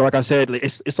recommend it for sure. Like I said,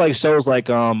 it's like shows like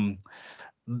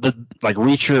the like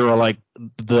Reacher or like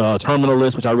the Terminal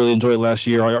List, which I really enjoyed last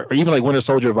year, or even like Winter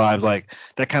Soldier vibes, like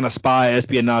that kind of spy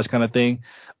espionage kind of thing.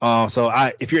 So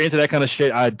if you're into that kind of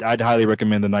shit, I'd highly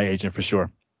recommend The Night Agent for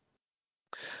sure.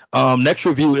 Next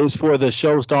review is for the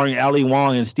show starring Ali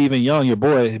Wong and Stephen Young, your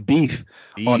boy Beef,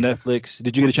 on Netflix.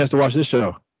 Did you get a chance to watch this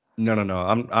show? No.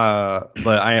 I'm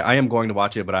but I am going to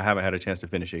watch it, but I haven't had a chance to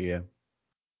finish it yet.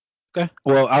 Okay.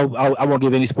 Well, I won't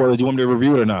give any spoilers. Do you want me to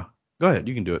review it or not? Go ahead,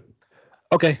 you can do it.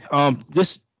 Okay.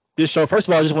 This show, first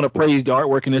of all, I just want to praise the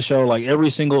artwork in this show. Like every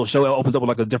single show opens up with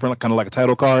like a different kind of like a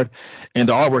title card, and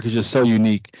the artwork is just so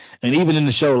unique. And even in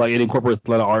the show, like it incorporates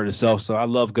a lot of art itself. So I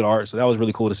love good art. So that was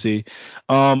really cool to see.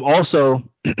 Also,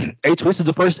 this is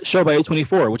the first show by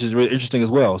A24, which is really interesting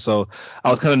as well. So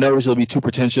I was kind of nervous it'll be too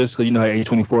pretentious because you know how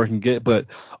A24 can get. But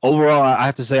overall, I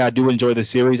have to say I do enjoy the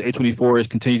series. A24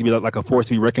 continues to be like a force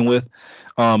to be reckoned with.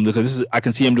 Because I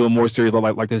can see him doing more series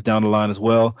like this down the line as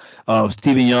well.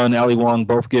 Stevie Young, Ali Wong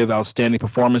both give outstanding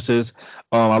performances.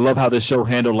 I love how this show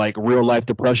handled like real life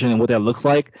depression and what that looks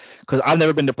like. Because I've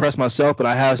never been depressed myself, but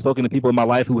I have spoken to people in my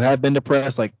life who have been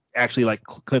depressed, like actually like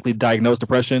clinically diagnosed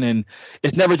depression, and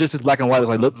it's never just as black and white as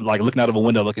like looking out of a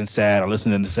window looking sad or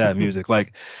listening to sad music.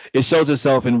 Like it shows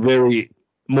itself in very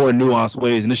more nuanced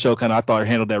ways, and this show kind of I thought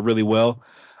handled that really well.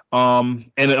 And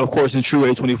of course, in true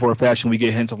A24 fashion, we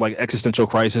get hints of like existential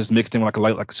crisis mixed in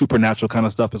like supernatural kind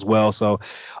of stuff as well. So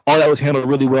all that was handled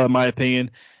really well, in my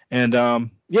opinion. And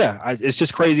it's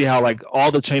just crazy how like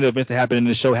all the chain of events that happened in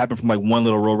the show happened from like one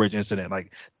little road rage incident.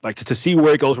 Like to see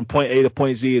where it goes from point A to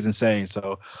point Z is insane.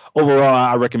 So overall,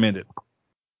 I recommend it.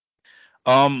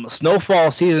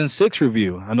 Snowfall season 6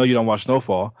 review. I know you don't watch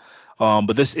Snowfall,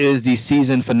 but this is the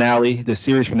season finale, the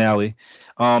series finale.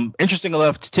 Interesting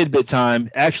enough, tidbit time.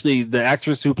 Actually, the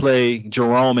actors who play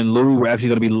Jerome and Louis were actually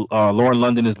going to be Lauren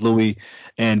London as Louis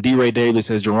and D. Ray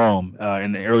Davis as Jerome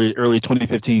in the early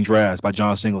 2015 drafts by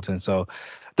John Singleton. So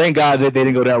thank God that they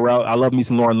didn't go that route. I love me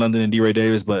some Lauren London and D. Ray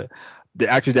Davis, but the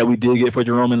actors that we did get for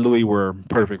Jerome and Louis were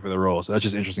perfect for the role. So that's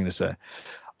just interesting to say.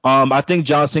 I think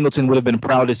John Singleton would have been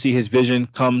proud to see his vision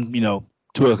come,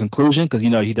 to a conclusion because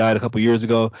he died a couple years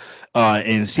ago.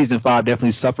 And season 5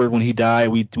 definitely suffered when he died.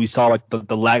 We saw like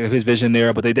the lack of his vision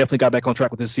there, but they definitely got back on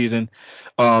track with this season.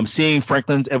 Seeing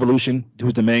Franklin's evolution,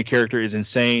 who's the main character, is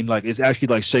insane. Like it's actually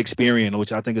like Shakespearean,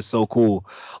 which I think is so cool.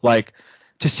 Like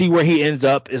to see where he ends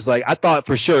up is like I thought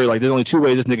for sure. Like there's only two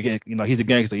ways this nigga can, he's a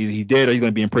gangster. He's dead or he's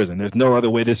gonna be in prison. There's no other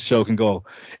way this show can go.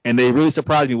 And they really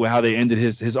surprised me with how they ended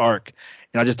his arc.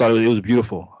 And I just thought it was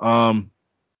beautiful.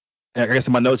 I guess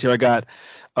in my notes here I got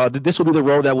this will be the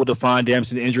role that will define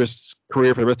Damson Idris'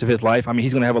 career for the rest of his life. I mean,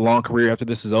 he's going to have a long career after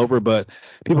this is over, but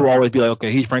people will always be like,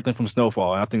 okay, he's Franklin from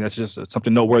Snowfall. And I think that's just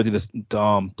something noteworthy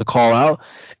to call out.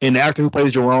 And the actor who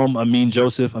plays Jerome, Amin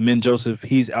Joseph,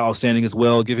 he's outstanding as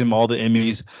well. Give him all the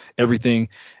Emmys, everything.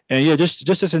 And yeah, just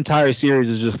this entire series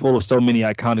is just full of so many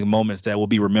iconic moments that will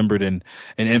be remembered in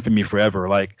infamy forever.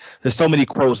 Like there's so many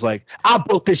quotes like, I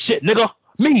built this shit, nigga.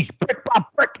 Me, brick by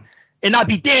brick. And I'd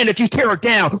be damned if you tear it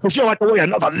down because you don't like the way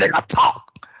another nigga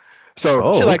talk.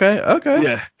 So shit like, okay.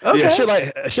 Yeah, shit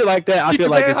like that. I feel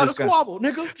like it's just squabble,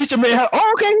 nigga. Teach your man how.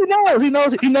 Oh,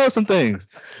 okay, he knows some things.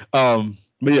 But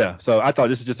yeah, so I thought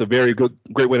this is just a very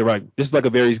great way to write. This is like a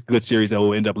very good series that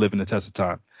will end up living the test of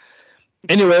time.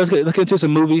 Anyway, let's get into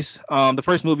some movies. The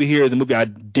first movie here is a movie I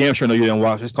damn sure know you didn't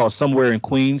watch. It's called Somewhere in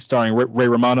Queens, starring Ray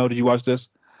Romano. Did you watch this?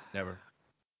 Never.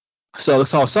 So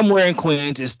it's called Somewhere in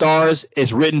Queens. It stars,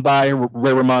 it's written by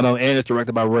Ray Romano, and it's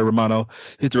directed by Ray Romano.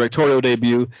 His directorial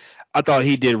debut. I thought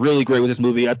he did really great with this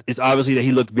movie. It's obviously that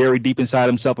he looked very deep inside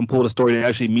himself and pulled a story that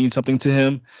actually means something to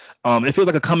him. It feels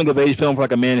like a coming of age film for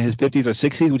like a man in his 50s or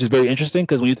 60s, which is very interesting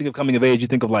because when you think of coming of age, you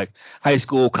think of like high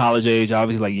school, college age,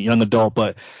 obviously like young adult.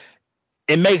 But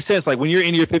it makes sense. Like when you're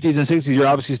in your 50s and 60s, you're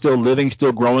obviously still living,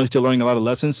 still growing, still learning a lot of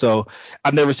lessons. So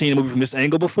I've never seen a movie from this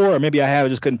angle before, or maybe I have, I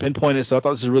just couldn't pinpoint it. So I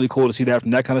thought this was really cool to see that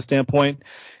from that kind of standpoint.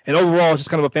 And overall, it's just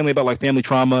kind of a family about like family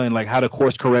trauma and like how to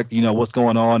course correct, what's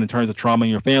going on in terms of trauma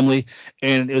in your family.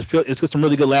 And it's got some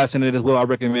really good laughs in it as well. I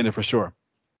recommend it for sure.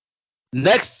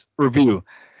 Next review,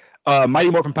 Mighty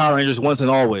Morphin Power Rangers Once and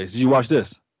Always. Did you watch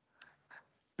this?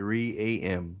 3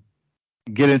 a.m.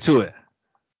 Get into it.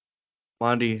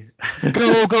 Mondi.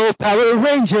 Go, go, Power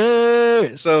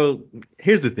Rangers! So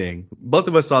here's the thing. Both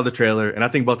of us saw the trailer, and I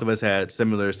think both of us had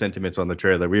similar sentiments on the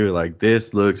trailer. We were like,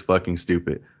 this looks fucking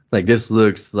stupid. Like, this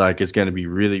looks like it's going to be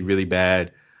really, really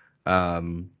bad.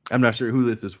 I'm not sure who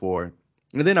this is for.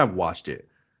 And then I watched it.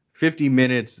 50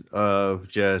 minutes of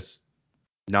just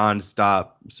nonstop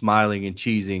smiling and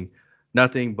cheesing.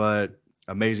 Nothing but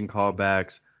amazing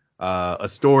callbacks. A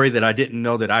story that I didn't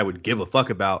know that I would give a fuck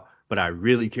about, but I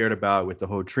really cared about with the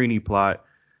whole Trini plot.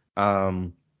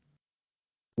 Um,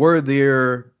 were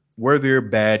there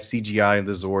bad CGI in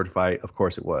the Zord fight? Of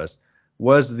course it was.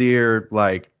 Was there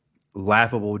like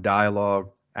laughable dialogue?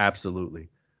 Absolutely.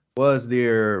 Was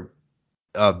there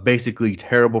basically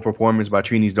terrible performance by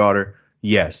Trini's daughter?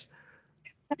 Yes.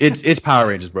 It's Power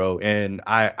Rangers, bro, and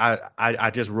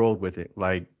I just rolled with it.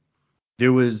 Like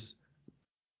there was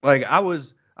like I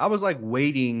was like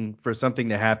waiting for something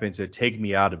to happen to take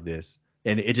me out of this,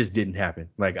 and it just didn't happen.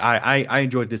 Like I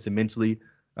enjoyed this immensely.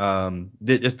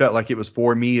 This felt like it was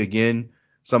for me again.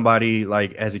 Somebody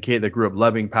like as a kid that grew up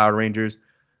loving Power Rangers.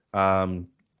 Um,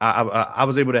 I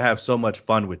was able to have so much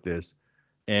fun with this,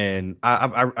 and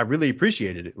I really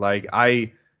appreciated it.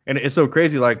 And it's so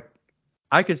crazy. Like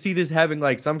I could see this having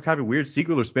like some kind of weird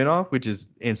sequel or spinoff, which is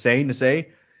insane to say.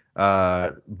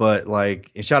 But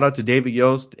like, and shout out to David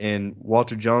Yost and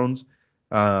Walter Jones.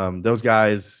 Those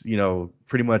guys,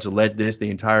 pretty much led this the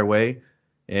entire way,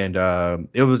 and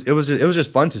it was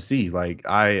just fun to see. Like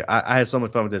I had so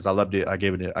much fun with this. I loved it. I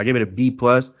gave it a B+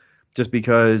 just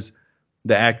because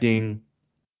the acting,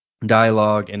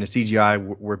 dialogue, and the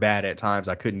CGI were bad at times.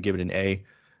 I couldn't give it an A.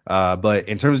 But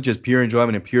in terms of just pure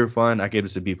enjoyment and pure fun, I gave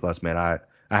this a B+, man. I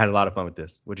had a lot of fun with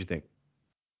this. What'd you think?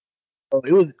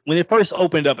 It was when it first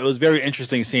opened up. It was very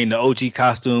interesting seeing the OG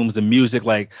costumes, the music,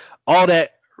 like all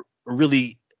that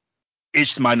really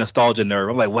itched my nostalgia nerve.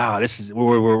 I'm like, wow, this is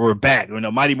we're back.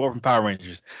 Mighty Morphin Power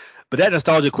Rangers. But that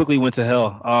nostalgia quickly went to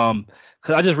hell.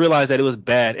 Because I just realized that it was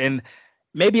bad, and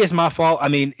maybe it's my fault. I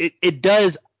mean, it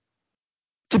does.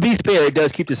 To be fair, it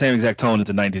does keep the same exact tone as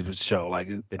the '90s show. Like,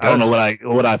 It I don't know does.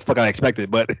 what I fucking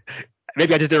expected, but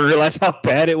maybe I just didn't realize how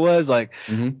bad it was. Like,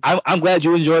 Hmm. I'm glad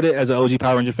you enjoyed it as an OG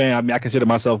Power Ranger fan. I mean, I consider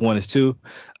myself one as two.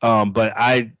 But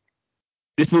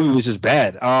this movie was just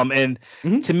bad. And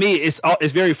Hmm. to me, it's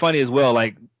very funny as well.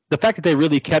 Like the fact that they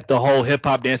really kept the whole hip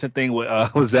hop dancing thing with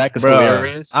Zach is Bruh,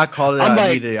 hilarious. I called it I'm out like,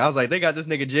 immediately. I was like, they got this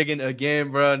nigga jigging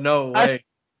again, bruh. No I, way.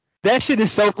 that shit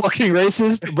is so fucking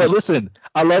racist. But listen,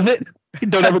 I love it.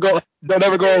 Don't ever go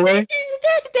away.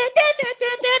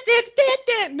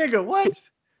 Nigga, what?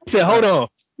 He said, hold Uh, on.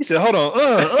 He said, hold on.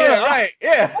 yeah, right.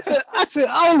 Yeah. I said,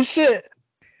 oh shit.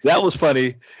 That was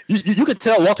funny. You could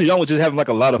tell Walter Young was just having like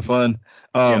a lot of fun.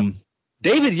 Yeah. Um,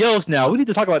 David Yost. Now we need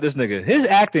to talk about this nigga. His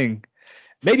acting.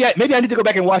 Maybe I need to go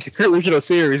back and watch the original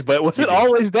series. But was You it do.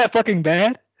 always that fucking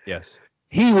bad? Yes.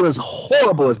 He was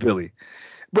horrible as Billy.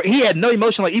 But he had no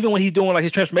emotion. Like even when he's doing like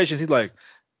his transformations, he's like,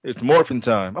 "It's morphin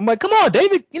time." I'm like, "Come on,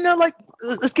 David. Like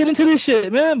let's get into this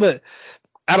shit, man." But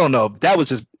I don't know. That was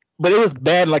just, but it was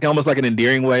bad, like almost like an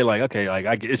endearing way. Like, okay,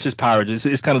 it's just Power Rangers.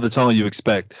 It's kind of the tone you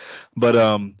expect. But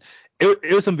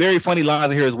it was some very funny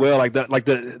lines in here as well. Like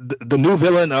the new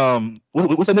villain.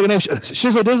 What's that nigga name?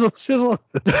 Shizzle Dizzle Shizzle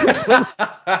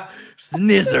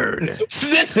Snizzard.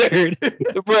 Snizzard,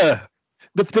 bruh.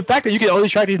 The fact that you can only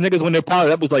track these niggas when they're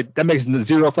powered up was like that makes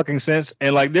zero fucking sense.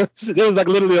 And like there was like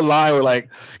literally a line where like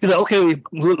he's like, okay,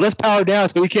 let's power down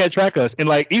so he can't track us. And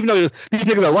like even though these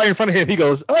niggas are right in front of him, he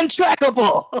goes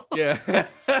untrackable. Yeah.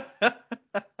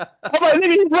 I'm like,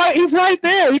 nigga, he's right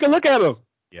there. You can look at him.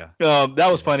 Yeah. That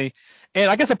was Yeah. funny. And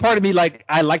I guess a part of me like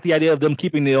I like the idea of them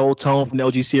keeping the old tone from the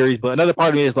OG series, but another part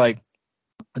of me is like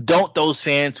don't those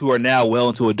fans who are now well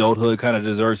into adulthood kind of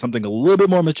deserve something a little bit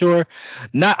more mature?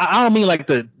 Not, I don't mean like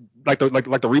the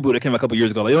reboot that came a couple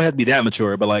years ago. They don't have to be that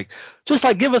mature, but like just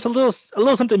like give us a little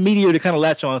something meatier to kind of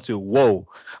latch on to. Whoa,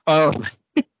 uh,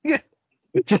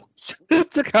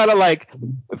 just to kind of like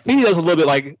feed us a little bit.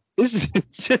 Like this is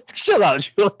just chill out,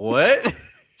 chill, What?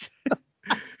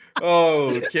 chill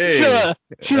Okay. out, All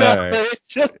chill out. right. Man.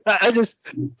 Chill out.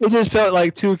 It just felt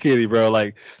like too kiddie, bro.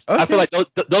 Like I feel Okay.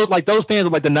 like those fans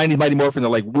of like the '90s Mighty Morphin are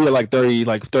like we're like 30,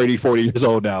 40 years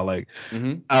old now. Like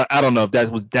Mm-hmm. I don't know if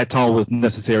that tone was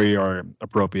necessary or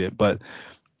appropriate, but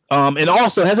and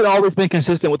also has it always been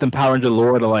consistent with empowering the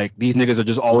lore to like these niggas are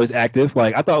just always active?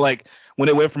 Like I thought like when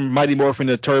it went from Mighty Morphin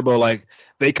to Turbo, like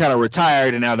they kind of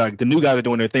retired and now like the new guys are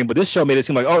doing their thing. But this show made it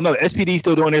seem like, oh no, the SPD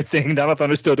still doing their thing, Donald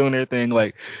Thunder's still doing their thing.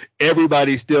 Like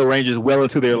everybody still ranges well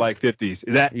into their like 50s.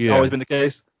 Is that always Yeah. been the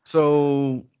case?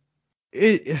 So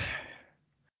it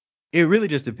it really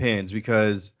just depends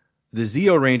because the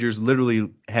Zeo Rangers literally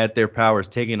had their powers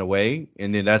taken away,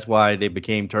 and then that's why they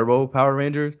became Turbo Power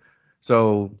Rangers.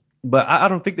 So, but I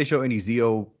don't think they show any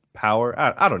Zeo power.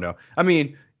 I don't know. I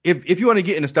mean, if you want to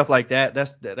get into stuff like that,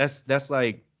 that's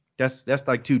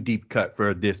like too deep cut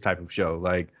for this type of show.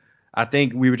 Like, I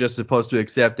think we were just supposed to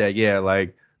accept that, yeah,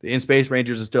 like the In Space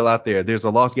Rangers are still out there. There's a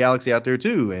Lost Galaxy out there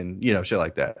too, and shit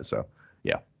like that. So,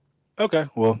 yeah, Okay,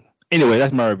 well, anyway,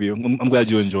 that's my review. I'm glad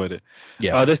you enjoyed it.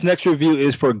 yeah. This next review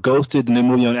is for Ghosted, the new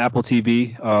movie on Apple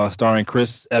TV, starring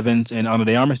Chris Evans and Ana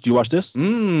de Armas. Did you watch this?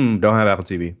 Don't have Apple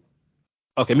TV.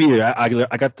 Okay, me either.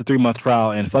 I got the 3 month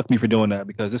trial, and fuck me for doing that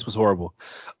because this was horrible.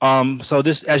 So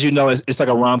this, as you know, it's like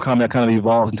a rom com that kind of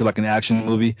evolves into like an action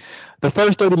movie. The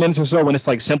first 30 minutes or so, when it's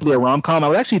like simply a rom com, I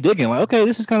was actually digging. Like, okay,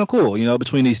 this is kind of cool,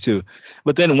 between these two.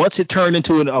 But then once it turned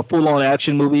into a full on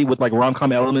action movie with like rom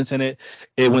com elements in it,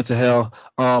 it went to hell.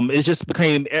 It just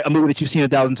became a movie that you've seen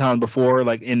 1,000 times before.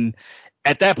 Like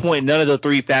at that point, none of the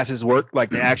three facets worked. Like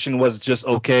the action was just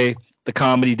okay. The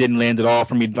comedy didn't land at all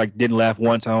for me. Like didn't laugh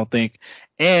once, I don't think.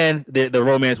 And the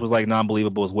romance was like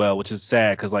non-believable as well, which is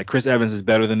sad because like Chris Evans is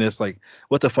better than this. Like,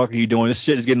 what the fuck are you doing? This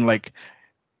shit is getting like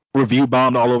review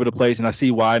bombed all over the place, and I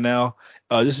see why now.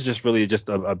 This is just really just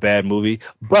a bad movie.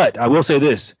 But I will say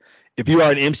this: if you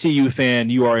are an MCU fan,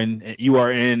 you are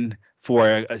in for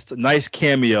a nice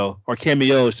cameo or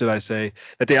cameos, should I say,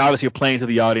 that they obviously are playing to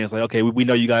the audience. Like, okay, we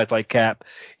know you guys like Cap.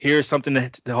 Here's something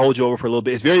to hold you over for a little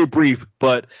bit. It's very brief,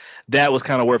 but that was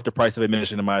kind of worth the price of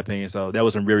admission, in my opinion. So that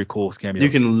was some very cool You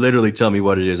cameos. can literally tell me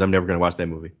what it is. I'm never gonna watch that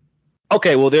movie.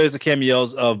 Okay, well, there's the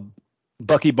cameos of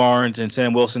Bucky Barnes and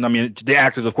Sam Wilson. I mean, the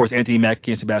actors, of course, Anthony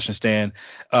Mackie and Sebastian Stan.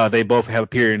 They both have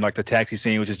appeared in like the taxi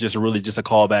scene, which is just really just a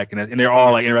callback, and they're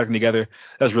all like interacting together.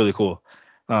 That's really cool.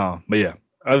 But yeah,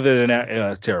 other than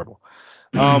that, terrible.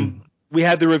 We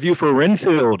had the review for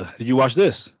Renfield. Did you watch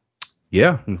this?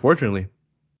 Yeah, unfortunately.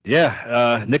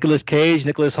 Yeah, Nicolas Cage,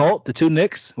 Nicholas Hoult, the two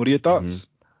Nicks. What are your Hmm. thoughts?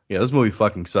 Yeah, this movie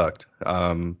fucking sucked.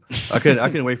 I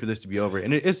couldn't wait for this to be over,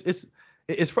 and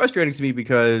it's frustrating to me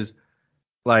because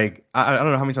like I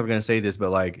don't know how many times I'm gonna say this,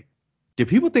 but like, do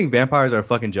people think vampires are a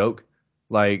fucking joke?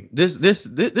 Like this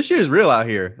shit is real out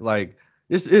here. Like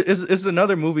this is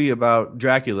another movie about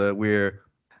Dracula where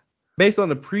based on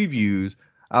the previews,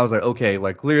 I was like, okay,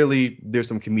 like clearly there's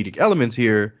some comedic elements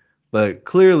here, but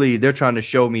clearly they're trying to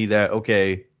show me that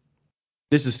okay,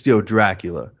 this is still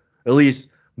Dracula. At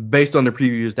least based on the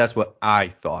previews, that's what I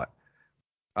thought.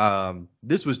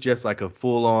 This was just like a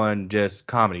full on just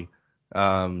comedy.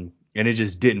 And it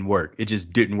just didn't work. It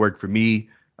just didn't work for me.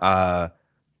 Uh,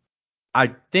 I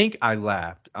think I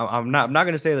laughed. I'm not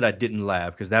gonna say that I didn't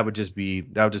laugh because that would just be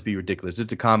ridiculous.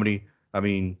 It's a comedy. I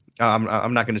mean,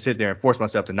 I'm not gonna sit there and force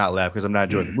myself to not laugh because I'm not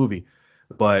enjoying the movie.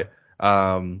 But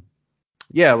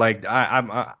yeah, like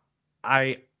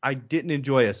I didn't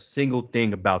enjoy a single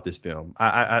thing about this film.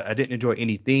 I didn't enjoy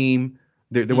any theme.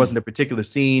 There Hmm. wasn't a particular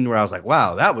scene where I was like,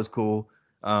 wow, that was cool.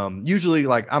 Usually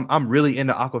like I'm really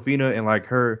into Aquafina and like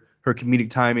her comedic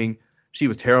timing. She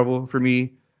was terrible for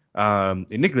me. And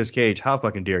Nicolas Cage, how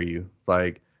fucking dare you?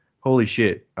 Like, holy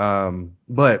shit.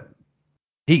 But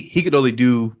he could only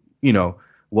do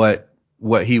what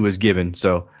he was given.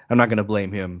 So I'm not gonna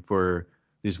blame him for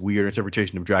this weird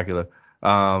interpretation of Dracula.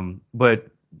 But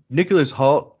Nicholas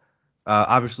Hoult,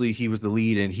 obviously he was the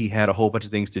lead and he had a whole bunch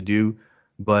of things to do.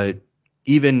 But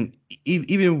even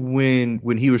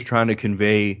when he was trying to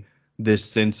convey this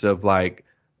sense of like,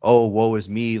 oh, woe is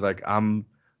me, like I'm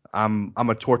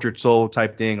a tortured soul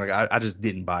type thing, like I just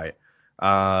didn't buy it.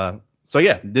 So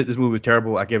yeah, this movie was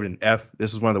terrible. I gave it an F.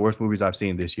 This was one of the worst movies I've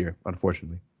seen this year,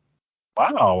 unfortunately.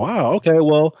 Wow, wow. Okay,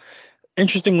 well,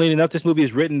 interestingly enough, this movie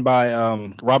is written by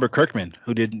Robert Kirkman,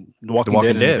 who did The The Walking Dead Walking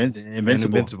and Dead and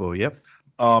Invincible. Invincible. Yep.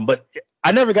 But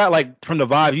I never got like from the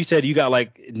vibe. You said you got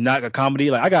like not a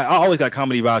comedy. Like I always got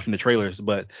comedy vibes from the trailers,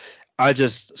 but I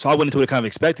went into it kind of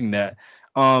expecting that.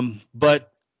 But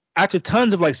after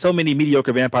tons of like so many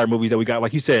mediocre vampire movies that we got,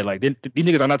 like you said, like these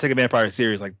niggas are not taking vampires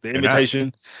serious. Like The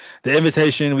Invitation.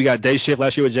 We got Day Shift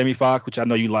last year with Jamie Foxx, which I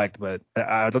know you liked, but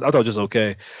I thought it was just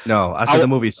okay. No, I said the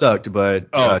movie sucked, but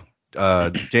Oh,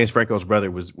 James Franco's brother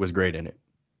was great in it.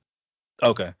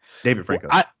 okay. David Well,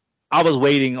 Franco. I was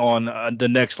waiting on the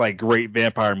next like great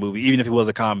vampire movie, even if it was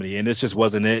a comedy, and this just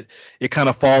wasn't it. It kind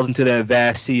of falls into that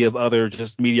vast sea of other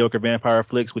just mediocre vampire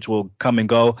flicks, which will come and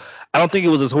go. I don't think it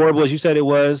was as horrible as you said it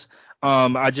was.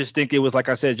 I just think it was, like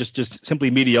I said, just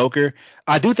simply mediocre.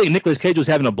 I do think Nicolas Cage was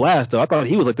having a blast though. I thought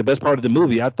he was like the best part of the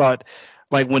movie. I thought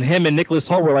like when him and Nicholas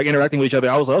Hoult were like interacting with each other,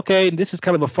 I was like, okay, this is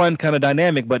kind of a fun kind of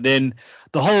dynamic. But then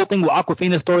the whole thing with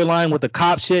Aquafina's storyline with the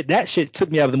cop shit, that shit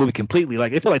took me out of the movie completely.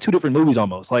 Like it felt like two different movies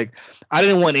almost. Like I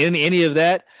didn't want any of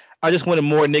that. I just wanted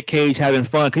more Nick Cage having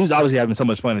fun because he was obviously having so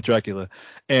much fun in Dracula,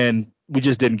 and we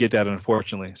just didn't get that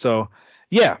unfortunately. So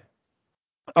yeah.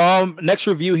 Next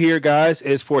review here, guys,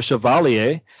 is for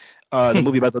Chevalier, the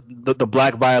movie about the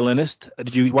black violinist.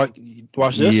 Did you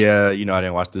watch this? Yeah, I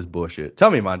didn't watch this bullshit.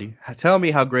 Tell me, Monty. Tell me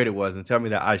how great it was, and tell me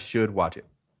that I should watch it.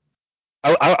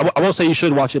 I won't say you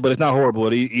should watch it, but it's not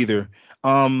horrible either.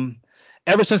 Um,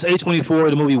 Ever since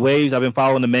A24, the movie Waves, I've been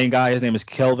following the main guy. His name is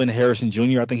Kelvin Harrison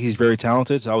Jr. I think he's very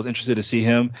talented, so I was interested to see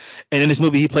him. And in this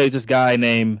movie, he plays this guy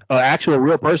named actual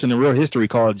real person in real history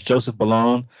called Joseph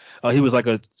Ballone. He was like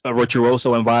a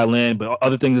virtuoso in violin, but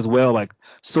other things as well, like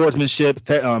swordsmanship,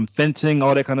 fencing,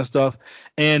 all that kind of stuff.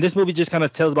 And this movie just kind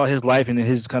of tells about his life and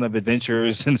his kind of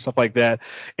adventures and stuff like that.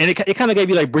 And it kind of gave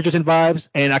you like Bridgerton vibes.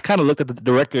 And I kind of looked at the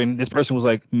director, and this person was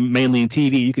like mainly in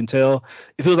TV. You can tell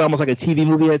it feels almost like a TV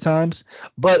movie at times.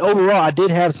 But overall, I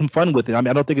did have some fun with it. I mean,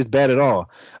 I don't think it's bad at all.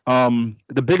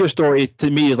 The bigger story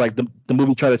to me is like the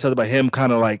movie tried to tell about him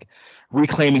kind of like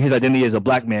reclaiming his identity as a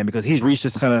black man because he's reached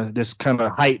this kind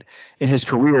of height in his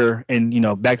career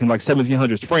and back in like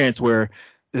 1700s France where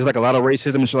there's like a lot of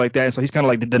racism and shit like that. And so he's kind of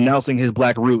like denouncing his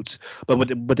black roots. But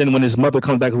then when his mother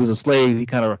comes back, who's a slave, he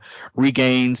kind of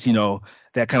regains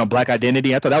that kind of black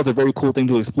identity. I thought that was a very cool thing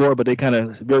to explore, but they kind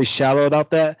of very shallow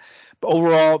about that. But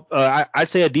overall, I'd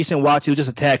say a decent watch. It was just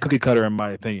a tad cookie cutter in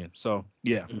my opinion. So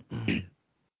yeah.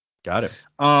 Got it.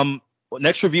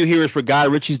 Next review here is for Guy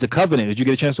Ritchie's The Covenant. Did you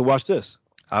get a chance to watch this?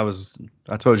 I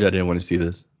told you I didn't want to see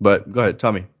this, but go ahead.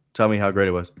 Tell me how great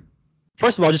it was.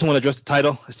 First of all, I just want to address the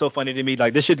title. It's so funny to me.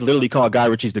 Like this should literally call Guy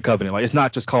Ritchie's The Covenant. Like it's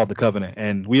not just called The Covenant,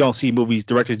 and we don't see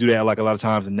directors do that like a lot of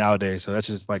times nowadays. So that's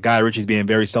just like Guy Ritchie's being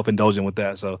very self-indulgent with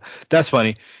that. So that's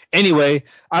funny. Anyway,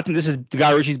 I think this is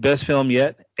Guy Ritchie's best film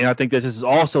yet, and I think this is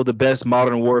also the best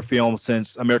modern war film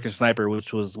since American Sniper,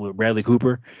 which was with Bradley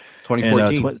Cooper.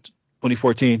 2014.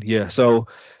 2014. Yeah. So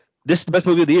this is the best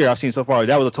movie of the year I've seen so far.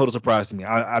 That was a total surprise to me.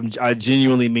 I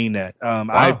genuinely mean that. Wow.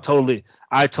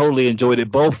 I totally enjoyed it.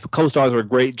 Both co-stars were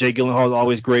great. Jake Gyllenhaal is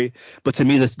always great, but to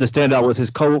me, the standout was his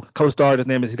co-star.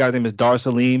 His guy's name is Dar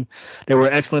Salim. They were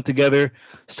excellent together.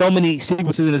 So many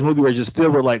sequences in this movie were just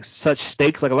filled with like such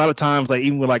stakes. Like a lot of times, like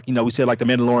even with like we said like the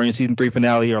Mandalorian season 3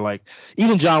 finale, or like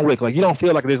even John Wick. Like you don't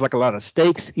feel like there's like a lot of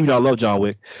stakes. Even though I love John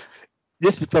Wick,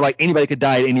 this felt like anybody could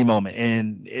die at any moment,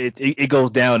 and it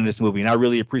goes down in this movie, and I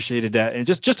really appreciated that. And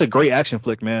just a great action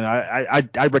flick, man.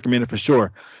 I recommend it for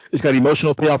sure. It's got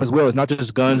emotional payoff as well. It's not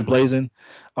just guns blazing.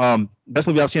 Best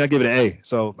movie I've seen. I give it an A.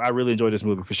 So I really enjoyed this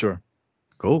movie for sure.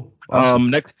 Cool. Awesome.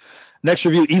 Next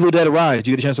review, Evil Dead Rise. Did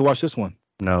you get a chance to watch this one?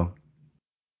 No.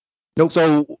 Nope.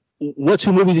 So what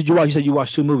 2 movies did you watch? You said you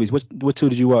watched 2 movies. What 2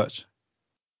 did you watch?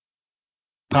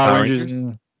 Power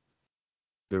Rangers.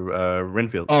 The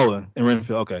Renfield. Oh, in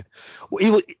Renfield. Okay.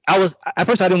 Well, I was at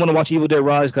first I didn't want to watch Evil Dead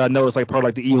Rise because I know it's like part of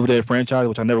like the Evil Dead franchise,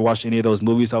 which I never watched any of those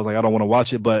movies. So I was like, I don't want to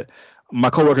watch it. But my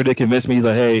coworker did convince me. He's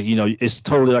like, hey, it's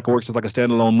totally like works as like a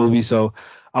standalone movie. So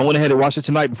I went ahead and watched it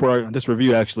tonight before this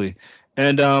review actually.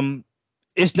 And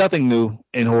it's nothing new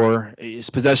in horror. It's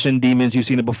possession, demons. You've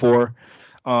seen it before.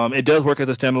 It does work as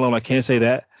a standalone. I can't say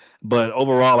that. But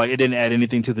overall, like it didn't add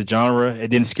anything to the genre. It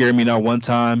didn't scare me not one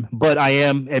time. But I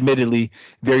am admittedly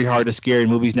very hard to scare in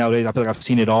movies nowadays. I feel like I've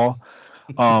seen it all.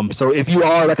 So if you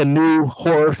are like a new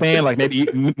horror fan, like maybe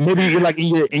you're like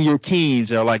in your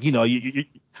teens, or like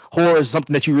horror is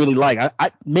something that you really like.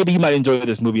 I maybe you might enjoy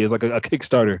this movie as like a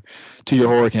Kickstarter to your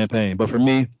horror campaign. But for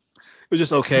me, it was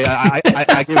just okay.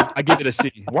 I give it a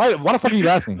C. Why the fuck are you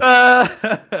laughing? Why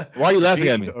are you laughing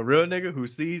at me? A real nigga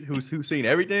who's seen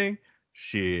everything.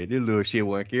 Shit, this little shit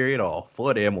won't carry it all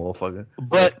for that motherfucker.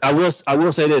 But I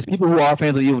will say this: people who are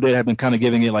fans of Evil Dead have been kind of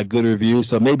giving it like good reviews.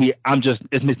 So maybe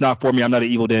it's not for me. I'm not an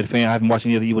Evil Dead fan. I haven't watched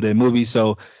any of the Evil Dead movies,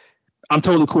 so I'm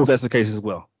totally cool if that's the case as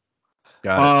well.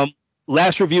 Got it.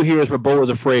 Last review here is for Bo is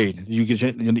Afraid. You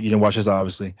can watch this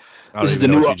obviously. I don't This is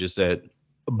even the know new what you just said.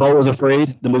 Bo is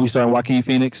Afraid, the movie starring Joaquin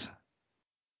Phoenix.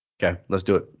 Okay, let's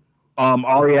do it.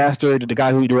 Ari Aster, the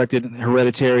guy who directed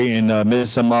Hereditary and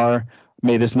Midsommar,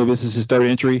 made this movie. This is his third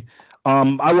entry.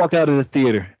 I walked out of the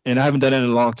theater, and I haven't done it in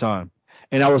a long time.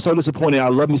 And I was so disappointed. I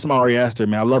love me some Ari Aster,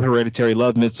 man. I love Hereditary,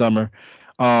 love Midsommar.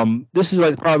 This is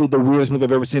like probably the weirdest movie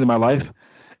I've ever seen in my life.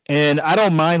 And I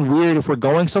don't mind weird if we're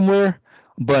going somewhere,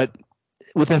 but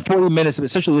within 40 minutes,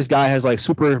 essentially this guy has like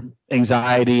super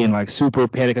anxiety and like super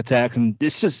panic attacks, and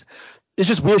it's just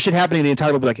weird shit happening the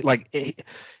entire movie. Like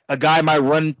a guy might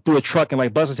run through a truck and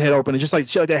like bust his head open, and just like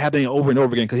shit like that happening over and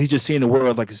over again because he's just seeing the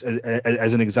world like as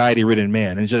an anxiety ridden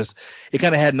man. And it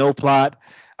kind of had no plot.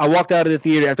 I walked out of the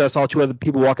theater after I saw two other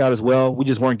people walk out as well. We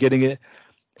just weren't getting it.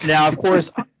 Now, of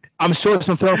course, I'm sure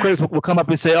some film critics will come up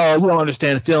and say, "Oh, you don't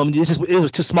understand film. It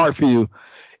was too smart for you."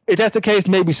 If that's the case,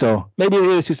 maybe so. Maybe it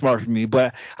is too smart for me.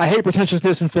 But I hate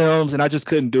pretentiousness in films, and I just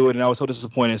couldn't do it, and I was so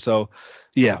disappointed. So,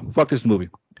 yeah, fuck this movie.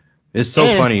 It's so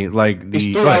And funny. Like it's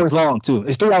the three go ahead. hours long too.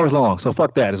 It's 3 hours long, so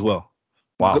fuck that as well.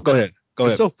 Go, Wow. go ahead. Go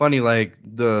It's ahead. so funny. Like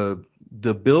the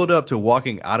build up to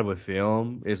walking out of a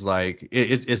film is like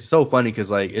it's so funny because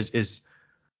like it's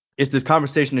this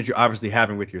conversation that you're obviously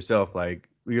having with yourself. Like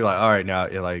you're like, all right, now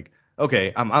you're like,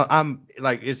 okay, I'm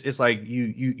like it's like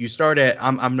you start at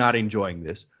I'm not enjoying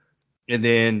this, and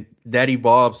then that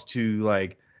evolves to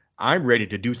like I'm ready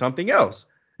to do something else.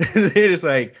 And then it's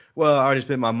like, well, I already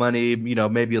spent my money,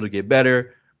 maybe it'll get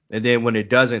better. And then when it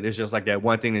doesn't, it's just like that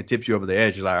one thing that tips you over the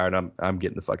edge. You're like, all right, I'm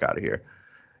getting the fuck out of here.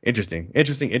 Interesting,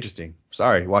 interesting, interesting.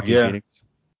 Sorry, Joaquin Yeah. Phoenix.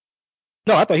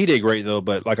 No, I thought he did great though,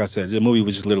 but like I said, the movie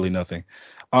was just literally nothing.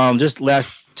 Just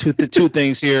last two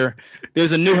things here.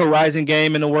 There's a new Horizon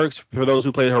game in the works for those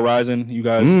who played Horizon. You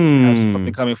guys have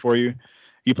something Mm, coming for you.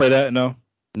 You play that? No.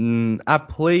 I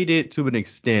played it to an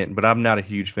extent, but I'm not a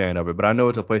huge fan of it. But I know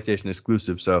it's a PlayStation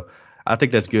exclusive, so I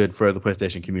think that's good for the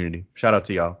PlayStation community. Shout out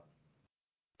to y'all.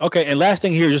 Okay, and last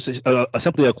thing here, just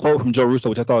simply a quote from Joe Russo,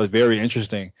 which I thought was very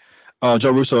interesting.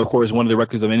 Joe Russo, of course, one of the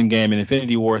directors of Endgame and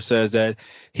Infinity War, says that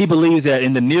he believes that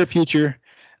in the near future,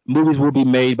 movies will be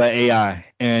made by AI,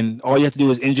 and all you have to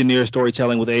do is engineer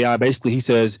storytelling with AI. Basically, he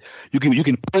says you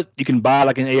can buy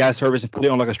like an AI service and put it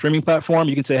on like a streaming platform.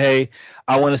 You can say, hey,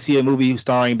 I want to see a movie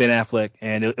starring Ben Affleck,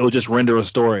 and it'll just render a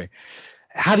story.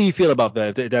 How do you feel about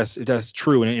that? If that's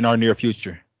true in our near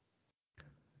future?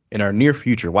 In our near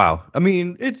future, wow. I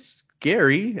mean, it's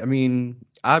scary. I mean,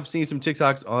 I've seen some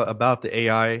TikToks about the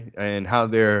AI and how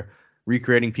they're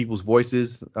recreating people's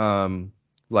voices,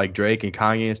 like Drake and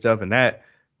Kanye and stuff, and that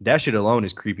shit alone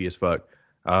is creepy as fuck.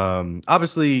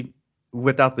 Obviously,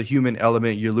 without the human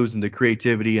element, you're losing the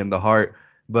creativity and the heart.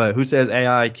 But who says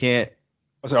AI can't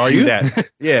I said, are do you? that?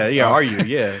 Yeah, yeah. uh, Are you?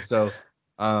 Yeah. So,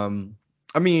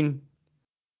 I mean,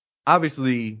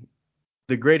 obviously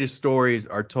the greatest stories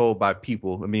are told by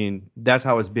people. I mean, that's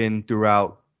how it's been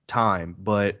throughout time.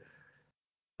 But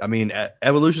I mean,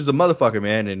 evolution's a motherfucker,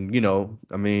 man. And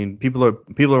I mean, people have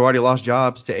already lost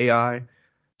jobs to AI.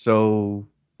 So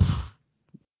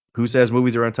who says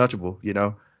movies are untouchable?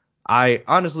 I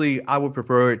honestly I would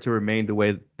prefer it to remain the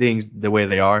way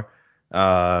they are,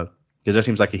 because that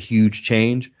seems like a huge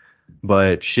change.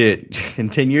 But shit, in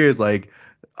 10 years, like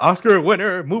Oscar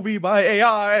winner movie by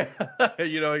AI,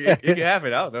 it can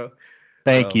happen. I don't know.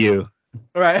 Thank So, you.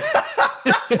 all right.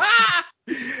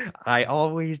 I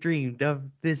always dreamed of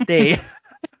this day.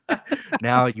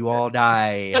 Now you all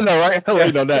die. I know, right? I'm Yeah.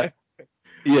 waiting on that.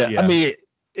 Yeah, I Yeah. mean,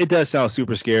 it does sound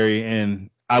super scary, and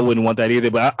I wouldn't want that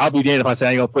either. But I'll be damned if I say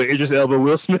I ain't gonna put Idris Elba,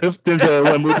 Will Smith, Denzel in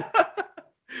one movie.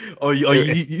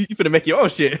 You finna make your own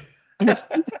shit.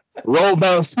 Roll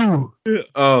Bounce 2,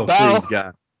 Oh, Bow please,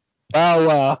 God.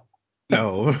 Bow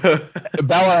No.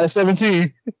 Bow Wow at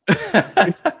 17.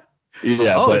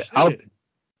 Yeah, Oh, but I'll shit.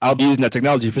 I'll be using that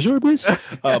technology for sure, bitch.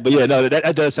 But yeah, no,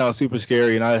 that does sound super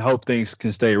scary, and I hope things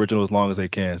can stay original as long as they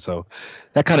can. So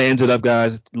that kind of ends it up,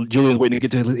 guys. Julian's waiting to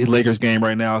get to his Lakers game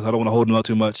right now, so I don't want to hold him up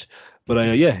too much.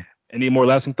 But yeah, any more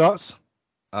lasting thoughts?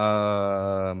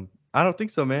 I don't think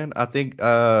so, man. I think,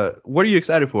 what are you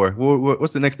excited for?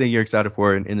 What's the next thing you're excited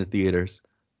for in the theaters?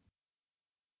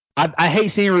 I hate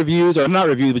seeing reviews, or not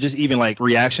reviews, but just even like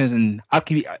reactions, and I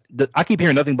keep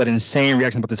hearing nothing but insane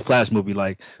reactions about this Flash movie.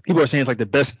 Like people are saying it's like the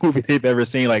best movie they've ever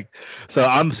seen. Like, so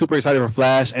I'm super excited for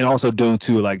Flash and also Dune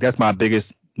 2. Like that's my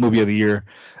biggest movie of the year.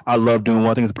 I love Dune 1.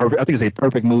 I think it's perfect. I think it's a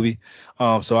perfect movie.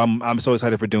 So I'm so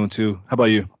excited for Dune 2. How about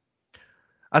you?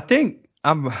 I think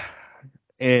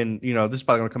and this is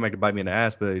probably gonna come back to bite me in the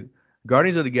ass, but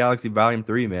Guardians of the Galaxy Volume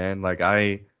 3, man. Like,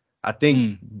 I I think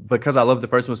Mm. because I love the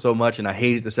first one so much and I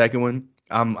hated the second one,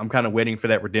 I'm kind of waiting for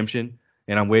that redemption,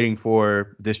 and I'm waiting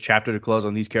for this chapter to close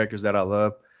on these characters that I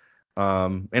love.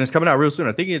 And it's coming out real soon.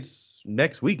 I think it's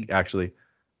next week actually.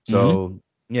 Hmm. So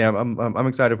yeah, I'm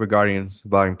excited for Guardians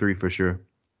Volume 3 for sure.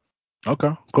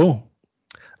 Okay, cool.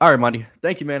 All right, Monty.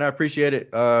 Thank you, man. I appreciate it.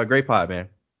 Great pod, man.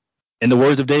 In the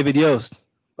words of David Yost,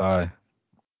 bye.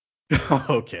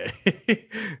 Okay.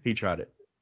 He tried it.